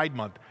celebrate Pride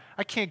Month.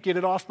 I can't get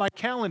it off my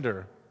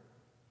calendar.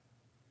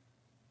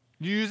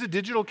 You use a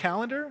digital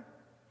calendar?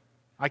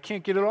 I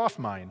can't get it off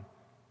mine.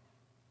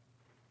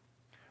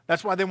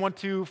 That's why they want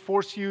to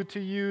force you to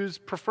use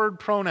preferred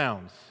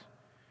pronouns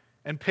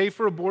and pay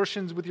for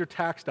abortions with your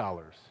tax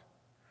dollars.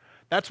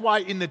 That's why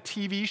in the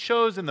TV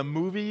shows and the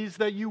movies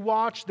that you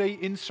watch, they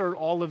insert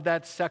all of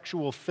that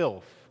sexual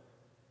filth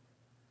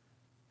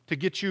to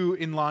get you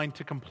in line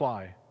to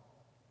comply.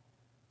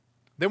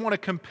 They want to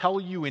compel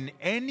you in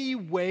any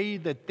way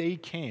that they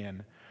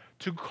can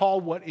to call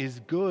what is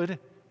good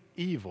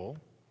evil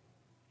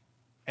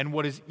and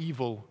what is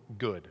evil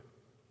good.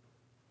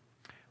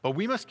 But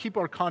we must keep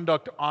our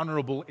conduct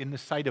honorable in the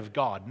sight of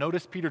God.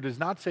 Notice Peter does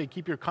not say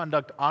keep your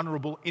conduct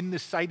honorable in the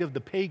sight of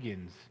the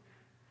pagans.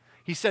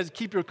 He says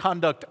keep your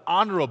conduct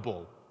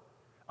honorable,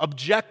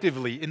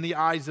 objectively in the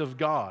eyes of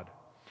God.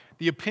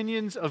 The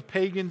opinions of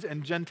pagans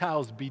and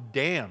Gentiles be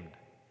damned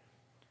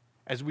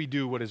as we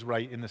do what is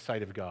right in the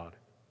sight of God.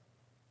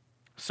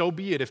 So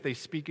be it if they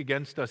speak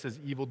against us as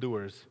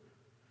evildoers,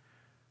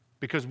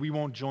 because we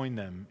won't join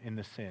them in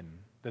the sin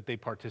that they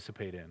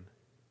participate in.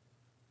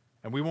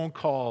 And we won't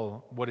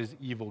call what is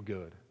evil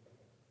good.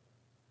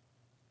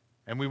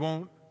 And we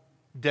won't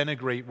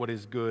denigrate what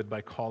is good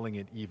by calling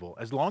it evil.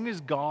 As long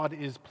as God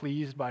is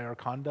pleased by our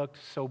conduct,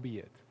 so be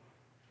it.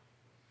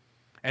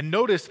 And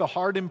notice the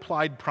hard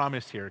implied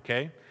promise here,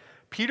 okay?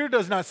 Peter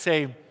does not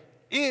say,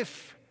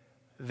 if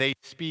they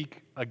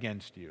speak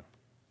against you.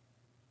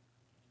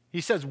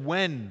 He says,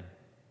 when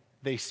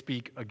they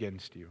speak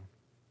against you.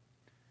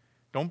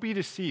 Don't be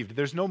deceived.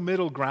 There's no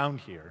middle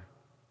ground here.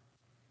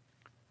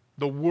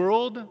 The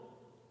world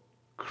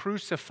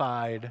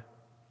crucified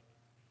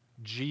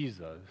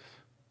Jesus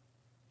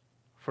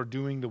for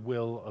doing the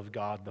will of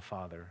God the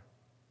Father.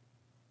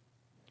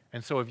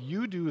 And so if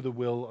you do the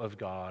will of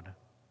God,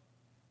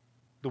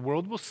 the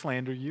world will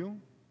slander you,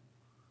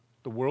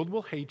 the world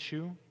will hate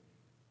you,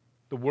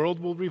 the world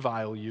will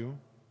revile you.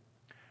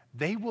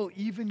 They will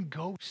even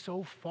go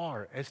so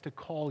far as to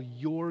call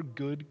your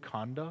good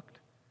conduct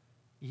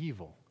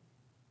evil.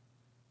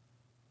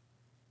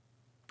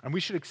 And we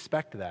should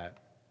expect that,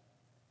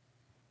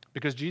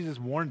 because Jesus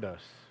warned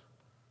us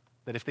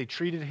that if they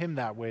treated him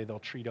that way, they'll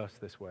treat us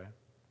this way.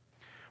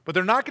 But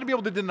they're not going to be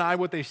able to deny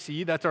what they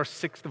see. That's our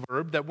sixth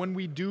verb, that when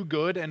we do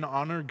good and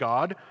honor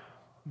God,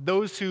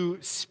 those who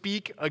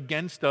speak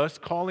against us,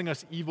 calling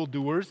us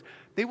evildoers,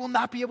 they will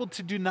not be able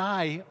to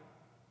deny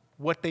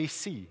what they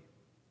see.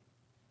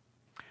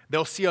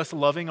 They'll see us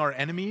loving our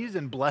enemies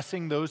and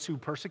blessing those who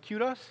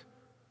persecute us.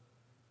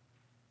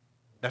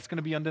 That's going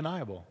to be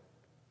undeniable.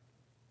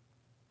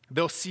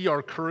 They'll see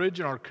our courage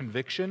and our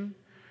conviction.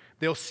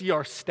 They'll see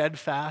our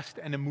steadfast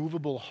and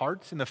immovable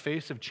hearts in the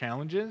face of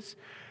challenges.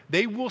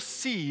 They will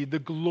see the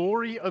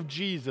glory of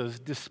Jesus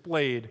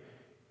displayed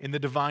in the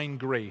divine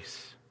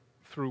grace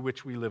through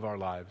which we live our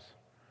lives.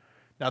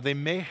 Now, they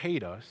may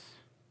hate us,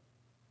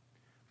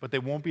 but they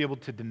won't be able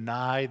to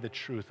deny the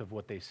truth of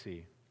what they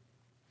see.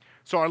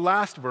 So our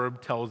last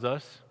verb tells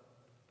us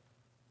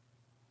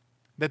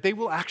that they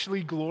will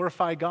actually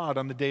glorify God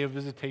on the day of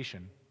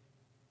visitation.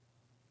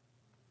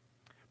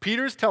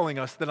 Peter's telling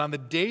us that on the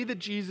day that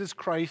Jesus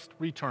Christ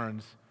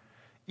returns,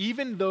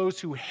 even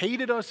those who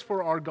hated us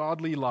for our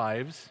godly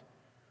lives,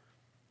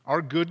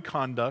 our good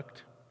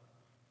conduct,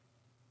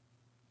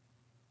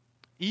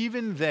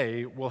 even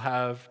they will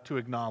have to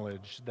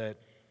acknowledge that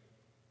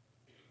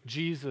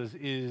Jesus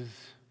is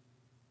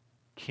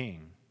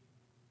King.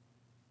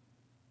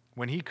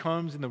 When he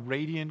comes in the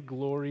radiant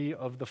glory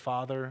of the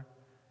Father,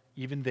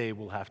 even they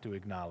will have to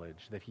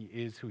acknowledge that he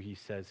is who he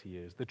says he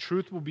is. The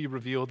truth will be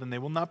revealed, and they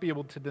will not be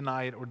able to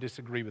deny it or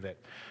disagree with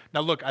it.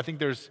 Now look, I think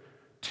there's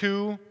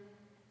two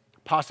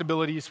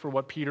possibilities for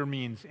what Peter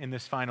means in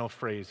this final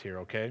phrase here,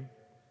 okay?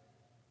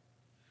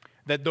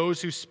 That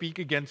those who speak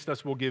against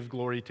us will give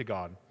glory to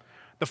God.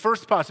 The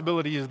first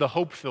possibility is the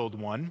hope-filled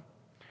one.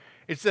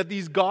 It's that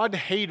these God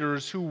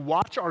haters who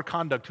watch our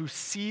conduct, who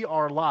see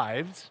our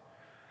lives,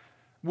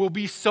 will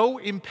be so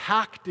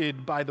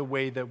impacted by the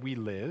way that we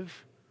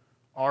live,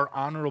 our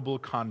honorable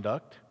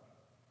conduct,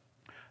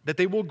 that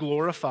they will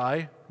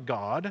glorify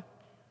God,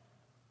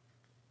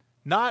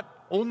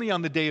 not only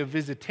on the day of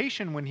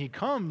visitation when he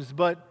comes,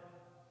 but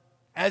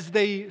as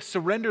they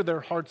surrender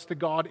their hearts to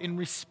God in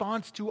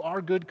response to our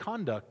good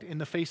conduct in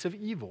the face of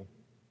evil.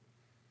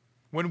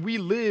 When we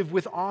live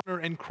with honor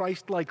and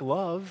Christ-like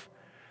love,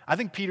 I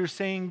think Peter's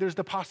saying there's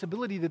the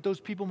possibility that those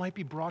people might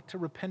be brought to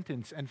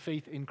repentance and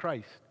faith in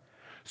Christ.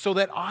 so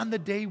that on the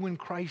day when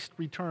Christ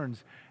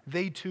returns,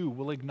 they too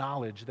will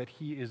acknowledge that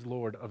he is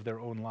Lord of their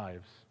own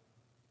lives.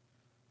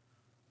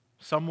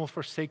 Some will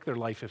forsake their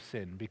life of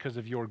sin because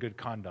of your good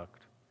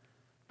conduct.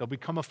 They'll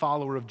become a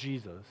follower of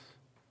Jesus.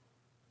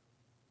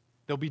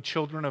 They'll be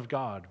children of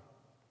God.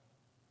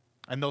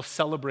 And they'll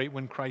celebrate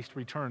when Christ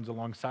returns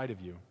alongside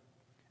of you.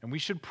 And we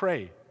should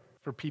pray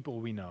for people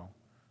we know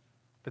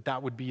that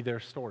that would be their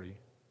story.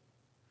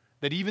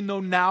 That even though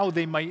now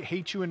they might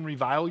hate you and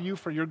revile you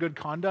for your good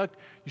conduct,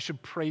 you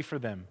should pray for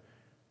them.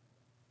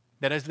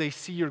 That as they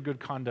see your good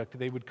conduct,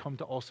 they would come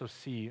to also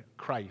see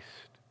Christ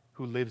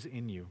who lives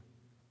in you.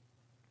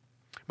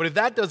 But if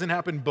that doesn't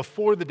happen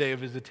before the day of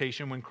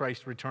visitation when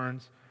Christ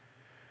returns,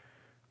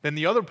 then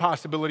the other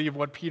possibility of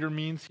what Peter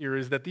means here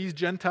is that these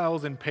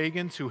Gentiles and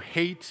pagans who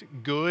hate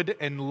good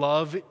and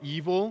love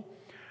evil,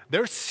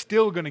 they're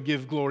still going to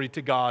give glory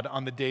to God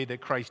on the day that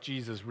Christ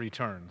Jesus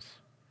returns.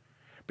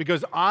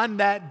 Because on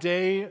that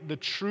day, the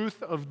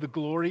truth of the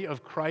glory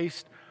of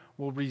Christ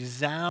will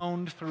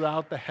resound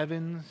throughout the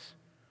heavens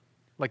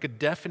like a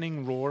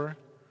deafening roar,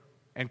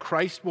 and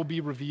Christ will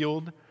be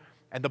revealed,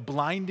 and the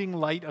blinding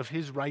light of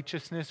his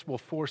righteousness will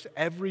force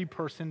every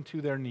person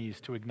to their knees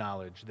to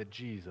acknowledge that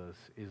Jesus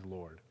is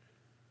Lord.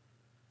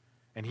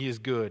 And he is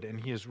good, and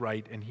he is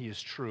right, and he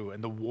is true,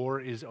 and the war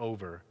is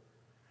over,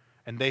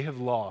 and they have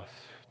lost,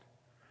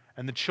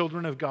 and the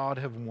children of God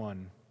have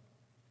won.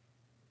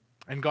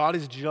 And God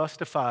is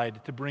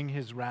justified to bring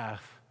his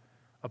wrath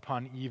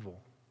upon evil.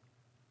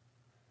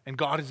 And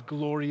God is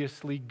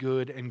gloriously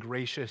good and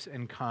gracious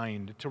and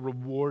kind to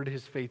reward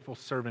his faithful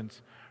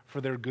servants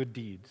for their good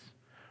deeds,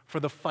 for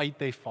the fight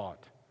they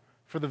fought,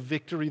 for the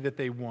victory that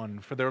they won,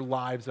 for their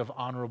lives of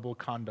honorable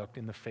conduct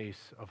in the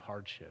face of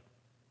hardship.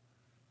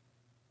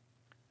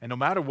 And no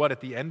matter what,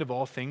 at the end of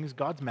all things,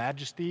 God's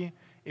majesty,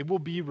 it will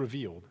be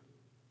revealed.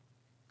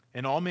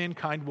 And all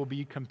mankind will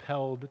be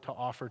compelled to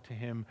offer to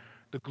him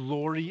the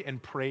glory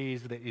and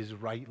praise that is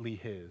rightly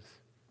his.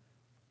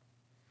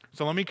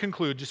 So let me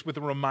conclude just with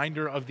a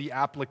reminder of the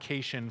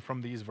application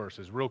from these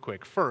verses, real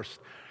quick. First,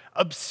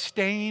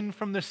 abstain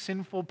from the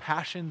sinful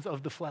passions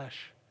of the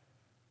flesh,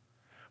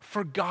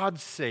 for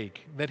God's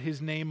sake, that his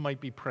name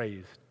might be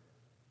praised,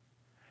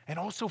 and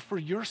also for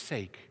your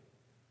sake,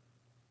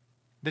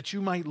 that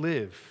you might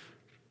live.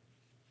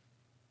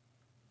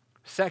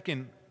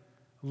 Second,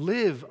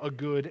 live a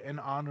good and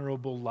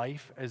honorable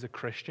life as a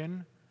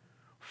Christian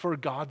for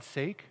God's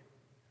sake,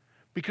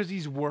 because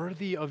he's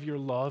worthy of your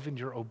love and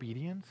your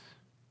obedience,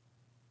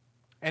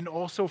 and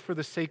also for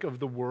the sake of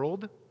the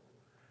world,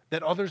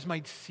 that others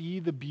might see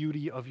the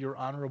beauty of your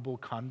honorable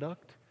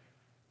conduct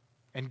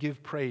and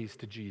give praise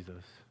to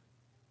Jesus.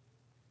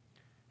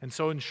 And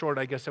so in short,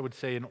 I guess I would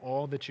say in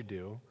all that you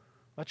do,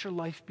 let your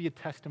life be a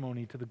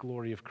testimony to the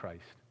glory of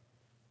Christ.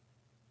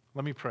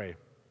 Let me pray.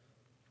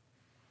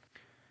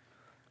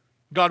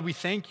 God, we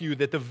thank you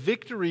that the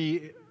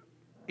victory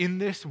in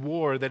this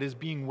war that is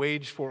being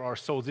waged for our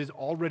souls is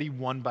already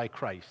won by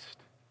Christ.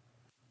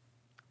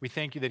 We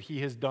thank you that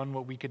he has done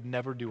what we could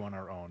never do on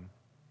our own.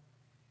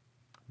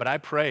 But I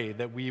pray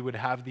that we would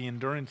have the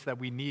endurance that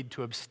we need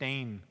to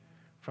abstain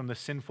from the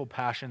sinful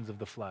passions of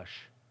the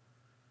flesh,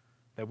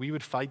 that we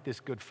would fight this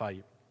good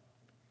fight,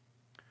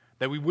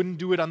 that we wouldn't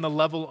do it on the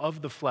level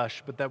of the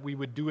flesh, but that we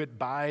would do it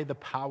by the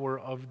power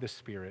of the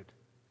Spirit.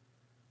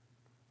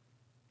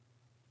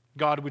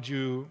 God, would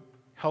you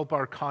help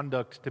our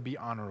conduct to be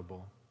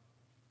honorable?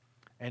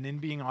 And in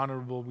being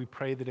honorable, we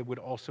pray that it would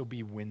also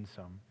be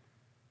winsome,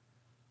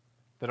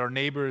 that our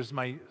neighbors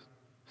might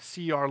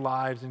see our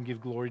lives and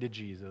give glory to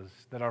Jesus,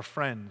 that our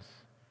friends,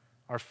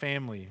 our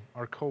family,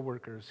 our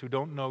coworkers who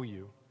don't know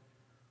you,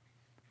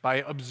 by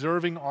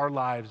observing our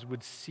lives,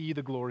 would see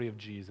the glory of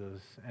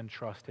Jesus and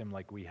trust him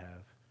like we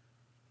have.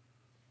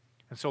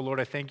 And so,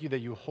 Lord, I thank you that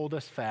you hold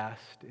us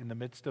fast in the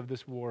midst of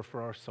this war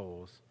for our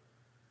souls.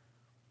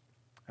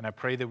 And I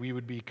pray that we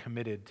would be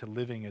committed to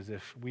living as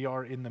if we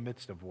are in the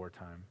midst of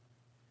wartime.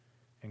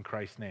 In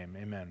Christ's name,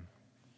 amen.